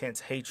deep,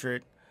 intense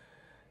hatred.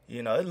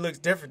 It looks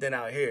different than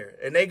out here.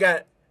 And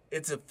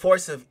it's a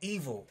force of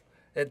evil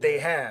that they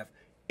have.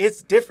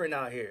 It's different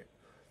out here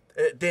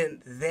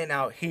than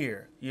out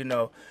here.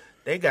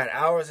 They got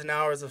hours and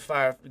hours of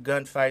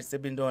gunfights.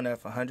 They've been doing that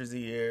for hundreds of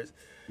years.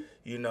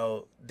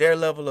 Their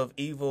level of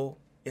evil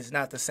is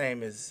not the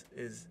same as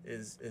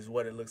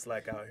what it looks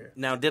like out here.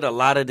 Now, did a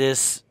lot of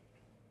this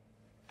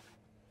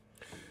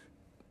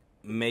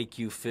make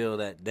you feel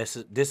that this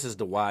is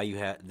why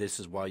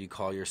you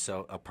call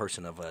yourself a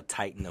person of a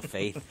titan of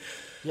faith?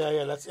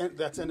 Yeah. Let's end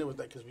it with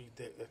that, because we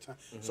did that time.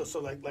 So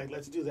like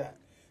let's do that.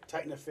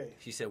 Titan of faith.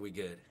 She said we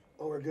good.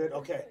 Oh, we're good?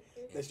 Okay.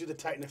 Let's do the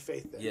Titan of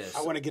faith then. Yes.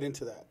 I want to get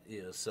into that.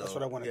 Yeah, so that's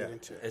what I want to get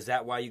into. Is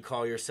that why you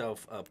call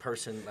yourself a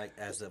person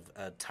as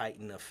a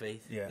titan of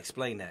faith? Yeah.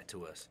 Explain that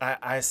to us.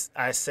 I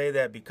say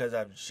that because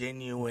I've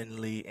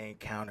genuinely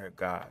encountered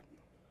God.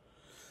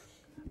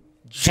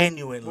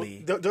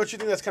 genuinely. Don't you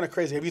think that's kind of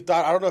crazy? Have you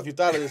thought? I don't know if you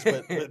thought of this,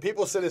 but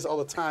people say this all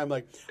the time.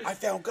 Like, I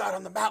found God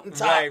on the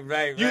mountaintop.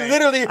 Right. You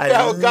literally I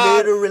found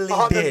God literally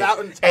on did. the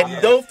mountaintop.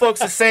 And those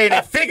folks are saying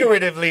it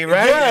figuratively,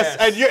 right? Yes,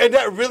 and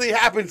that really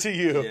happened to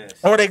you. Yes.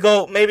 Or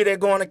maybe they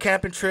go on a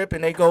camping trip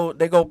and they go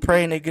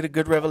pray and they get a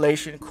good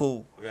revelation.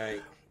 Cool.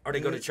 Right. Or they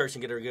go to church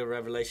and get a good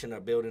revelation or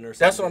building or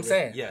something. That's what I'm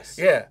saying. Yes.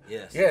 Yeah.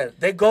 Yes. Yeah.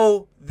 They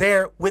go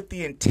there with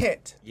the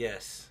intent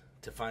Yes.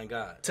 To find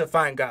God. to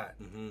find God.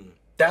 Mm-hmm.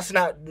 That's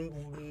not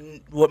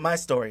what my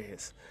story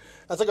is.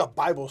 That's like a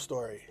Bible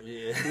story.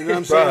 Yeah. You know what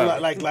I'm saying?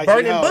 Bruh. Like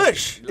Burning you know,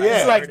 bush. Yeah.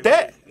 It's like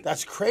that.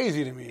 That's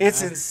crazy to me.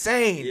 It's man.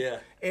 insane. Yeah.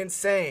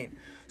 Insane.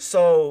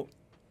 So,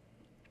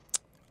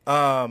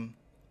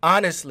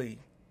 honestly,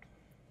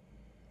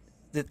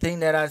 the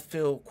thing that I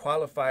feel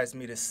qualifies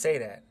me to say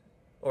that,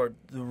 or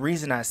the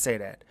reason I say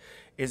that,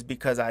 is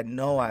because I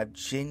know I've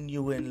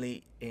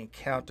genuinely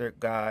encountered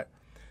God,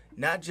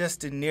 not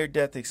just in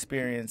near-death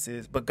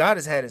experiences, but God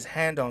has had his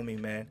hand on me,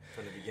 man.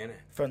 From the beginning.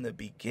 From the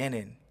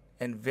beginning,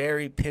 and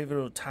very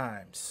pivotal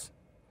times.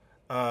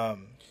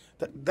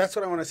 That's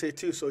what I want to say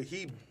too. So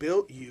he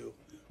built you.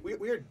 We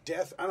are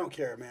I don't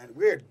care, man.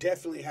 We are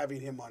definitely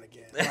having him on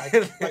again.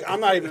 Like I'm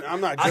not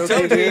I joking,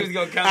 told you he dude, was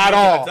gonna come at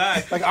back all.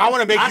 time. Like I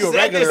want to make I you a said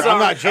regular. this I'm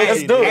not already. joking.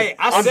 Let's do it. Hey,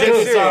 I I'm said dead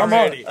this serious.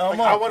 already. Like, I want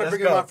to Let's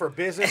bring go. him on for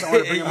business. I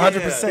want to bring him on.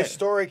 100%. His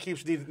story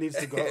needs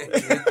to go.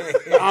 That's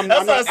what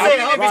I'm saying.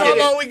 How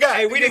long we got?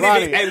 Hey, we didn't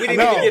Ronnie, even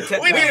no. get to.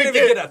 We didn't even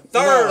get a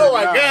third. Oh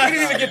my God. We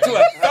didn't even get to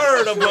a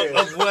third of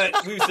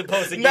what we were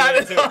supposed to Not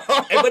get at into. all.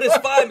 Hey, but it's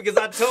fine because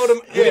I told him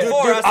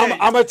before. Dude, I said,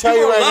 I'm gonna tell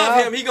you right love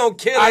now. him. He gonna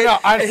kill I it. know,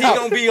 and he know.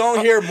 gonna be on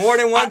here more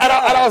than one And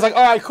time. I was like,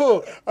 all right,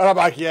 cool. And I'm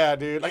like, yeah,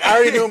 dude. Like I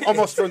already knew him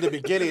almost from the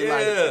beginning.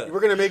 Yeah. Like we're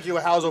gonna make you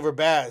a house over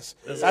Baz.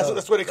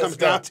 That's what it comes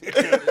down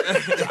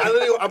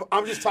to.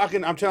 I'm just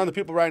talking. I'm telling the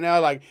people right now,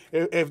 like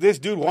if this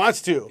dude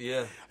wants to,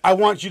 Yeah. I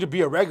want you to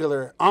be a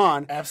regular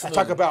on. Absolutely.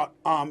 And talk about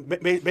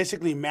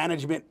basically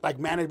management. We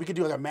could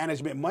do like a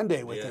management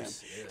Monday with him.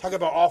 Yes. Talk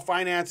about all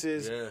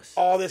finances. Yes.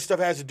 All this stuff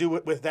has to do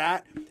with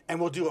that,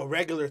 and we'll do a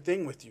regular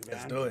thing with you, man.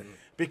 Let's do it.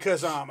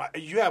 Because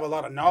you have a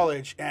lot of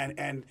knowledge,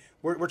 and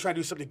we're trying to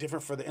do something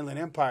different for the Inland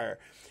Empire,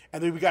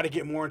 and then we got to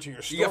get more into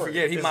your story. You gotta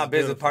forget, he's my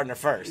business partner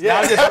first.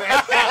 Yeah. Right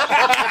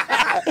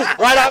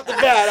off the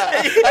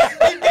bat. He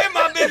been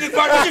my business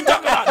partner. What you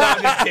talking about? No,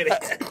 I'm just kidding.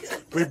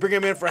 We bring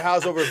him in for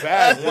House Over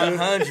Baz.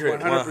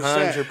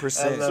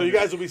 100%. So you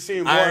guys will be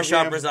seeing more Iron of him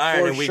sharpens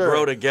iron, for and we sure.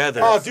 grow together.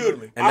 Oh,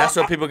 dude. And that's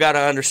what people got to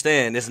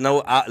understand. There's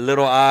no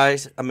little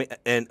eyes.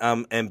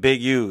 And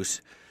big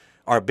U's,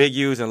 or big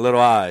U's and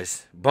little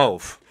eyes,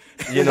 both.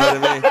 You know what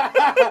I mean?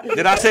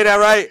 Did I say that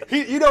right?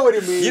 You know what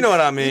it means. You know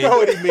what I mean. You know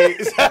what it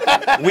means.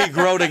 We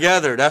grow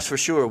together. That's for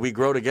sure. We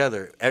grow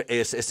together.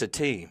 It's a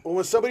team. Well,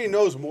 when somebody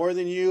knows more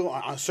than you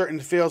on certain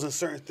fields and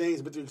certain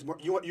things, but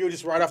you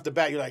just right off the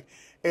bat, you're like,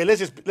 hey, let's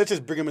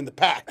just bring him in the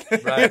pack.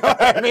 Right. You know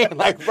what I mean?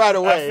 Like right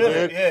away, feel dude.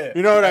 it, yeah.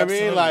 You know what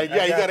Absolutely. I mean? Like, I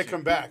yeah, you got got to you.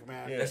 come back,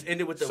 man. Let's end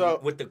it with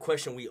So- the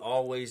question we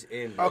always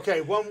end with.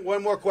 Okay,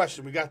 one more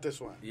question. We got this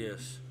one.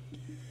 Yes.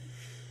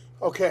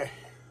 Okay,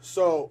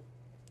 so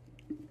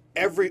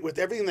with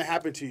everything that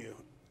happened to you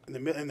in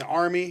the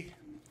army,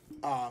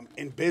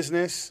 in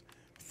business,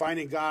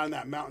 finding God on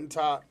that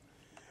mountaintop,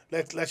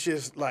 let's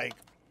just like.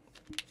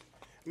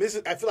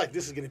 I feel like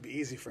this is gonna be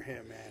easy for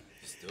him, man.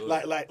 do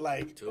it.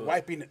 Like Do it.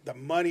 wiping the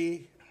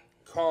money,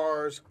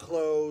 cars,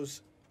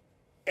 clothes,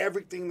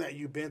 everything that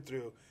you've been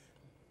through,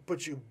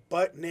 put you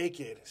butt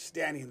naked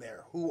standing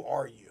there. Who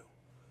are you?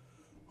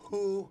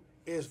 Who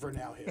is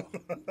Vernell Hill?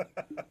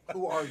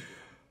 Who are you?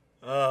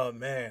 Oh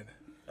man.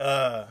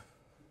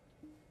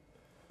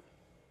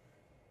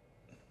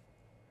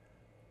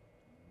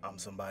 I'm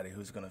somebody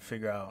who's gonna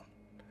figure out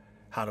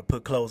how to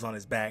put clothes on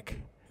his back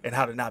and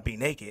how to not be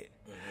naked.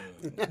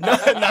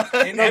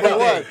 Number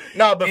one.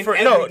 No, but In for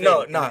everything.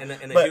 no. In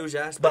a but, huge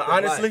aspect but of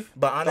honestly, life.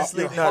 but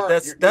honestly, Your no, heart,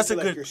 that's a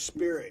like good. your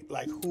spirit.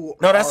 Like who?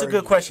 No, that's a are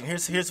good you? question.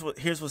 Here's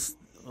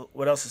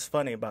what else is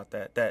funny about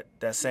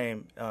that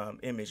same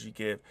image you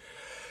give.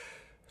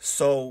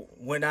 So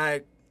when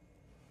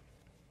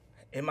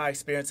in my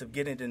experience of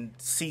getting to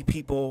see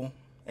people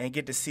and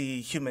get to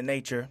see human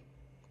nature,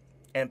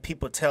 and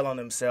people tell on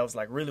themselves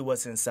like really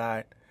what's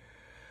inside.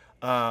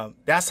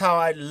 That's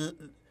how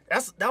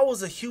that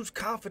was a huge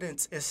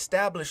confidence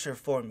establisher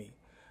for me,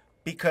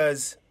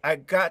 because I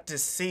got to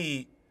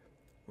see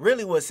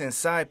really what's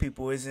inside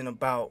people isn't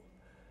about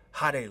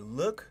how they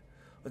look,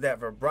 or that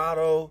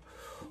vibrato,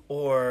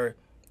 or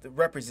the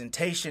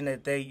representation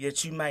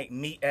that you might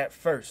meet at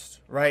first,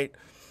 right?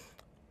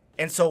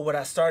 And so what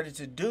I started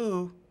to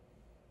do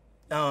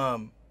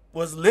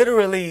was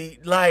literally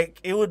like,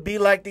 it would be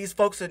like these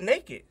folks are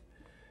naked,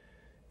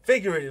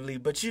 figuratively,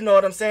 but you know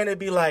what I'm saying? It'd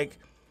be like,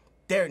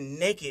 they're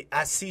naked.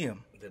 I see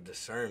them. The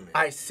discernment.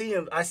 I see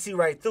them. I see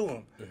right through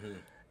them. Mm-hmm.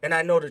 And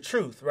I know the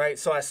truth, right?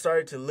 So I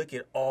started to look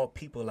at all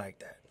people like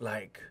that.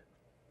 Like,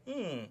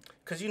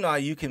 because you know how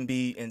you can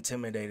be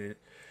intimidated.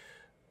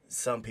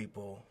 Some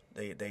people,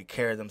 they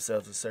carry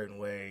themselves a certain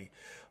way,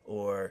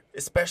 or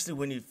especially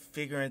when you're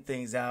figuring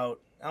things out.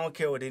 I don't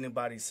care what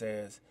anybody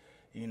says.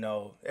 You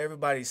know,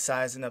 everybody's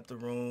sizing up the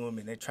room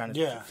and they're trying to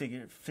Yeah.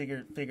 figure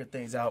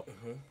things out.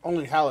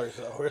 Only Howlers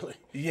though, really.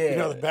 Yeah. You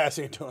know the Bass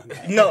ain't doing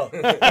that. No,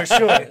 for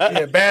sure.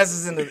 Yeah, Baz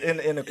is in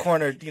the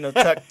corner, you know,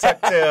 tuck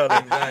tailed.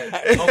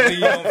 Hopefully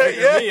you don't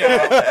figure me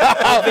out.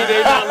 Hopefully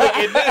they not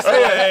looking this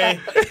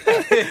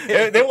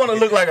way. They want to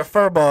look like a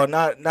fur ball,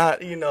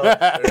 not you know.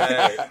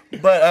 Right.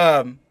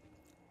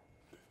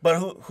 But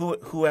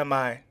who am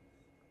I?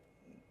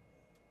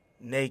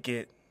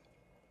 Naked.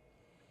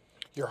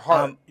 Your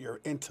heart, your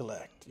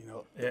intellect, you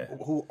know. Yeah.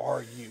 Who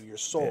are you? Your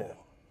soul.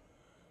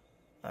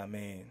 I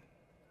mean,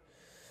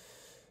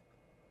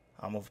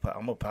 I'm a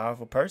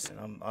powerful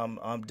person.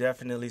 I'm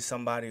definitely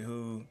somebody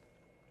who,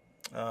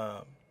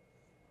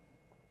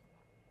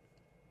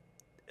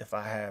 if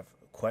I have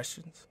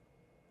questions,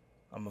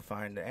 I'm gonna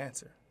find the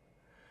answer.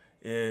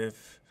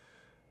 If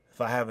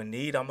I have a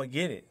need, I'm gonna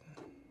get it.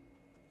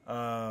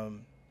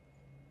 I'm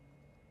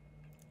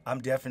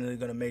definitely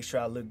gonna make sure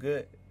I look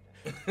good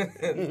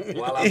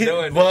While I'm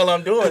doing it. while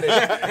I'm doing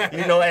it,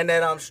 you know, and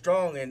that I'm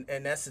strong. And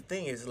that's the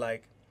thing is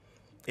like,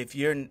 if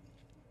you're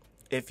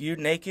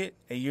naked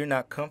and you're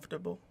not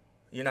comfortable,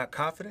 you're not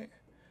confident,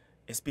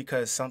 it's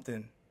because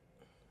something's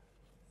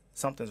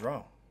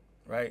wrong,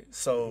 right?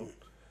 So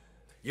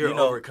You're you an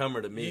know,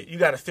 overcomer to me. you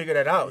got to figure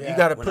that out. Yeah. You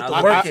got to When put I the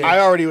look- work in. I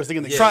already was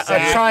thinking the Yeah,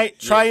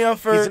 exact.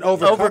 Triumpher, He's an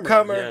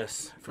overcomer.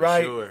 Yes, for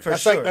right? sure. For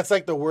That's sure. that's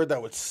like the word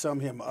that would sum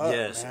him up.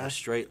 Yes, man. a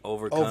straight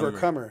overcomer.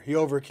 Overcomer. He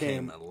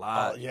overcame Came a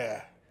lot.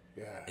 yeah.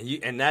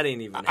 And that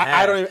ain't even I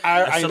half. don't even-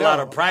 I That's a know. lot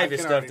of I private can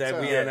stuff already that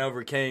we tell. done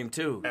overcame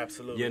too.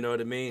 Absolutely. You know what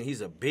I mean?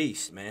 He's a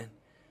beast, man.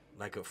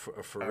 Like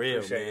for I real,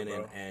 appreciate man. it,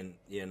 bro. And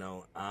you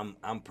know, I'm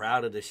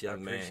proud of this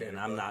young man, appreciate and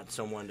it, I'm bro. not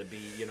someone to be,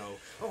 you know,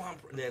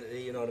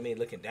 you know what I mean,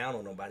 looking down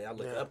on nobody. I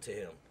look up to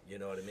him. You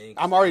know what I mean?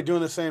 I'm already doing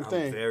the same I'm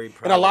thing. very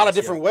proud in a lot of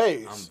this different young-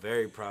 ways. I'm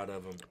very proud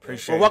of him.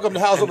 Appreciate Well, welcome to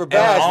House Over And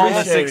all the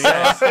Bass. Appreciate it,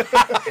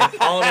 success,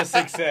 and all the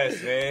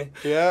success, man.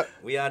 Yeah.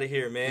 We out of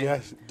here, man.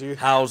 Yes, dude.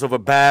 House Over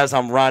Baz.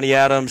 I'm Ronnie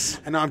Adams.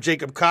 And I'm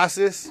Jacob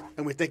Casas,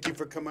 and we thank you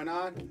for coming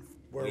on.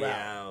 We're We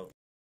out.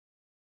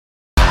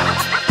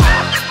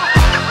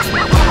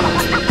 out.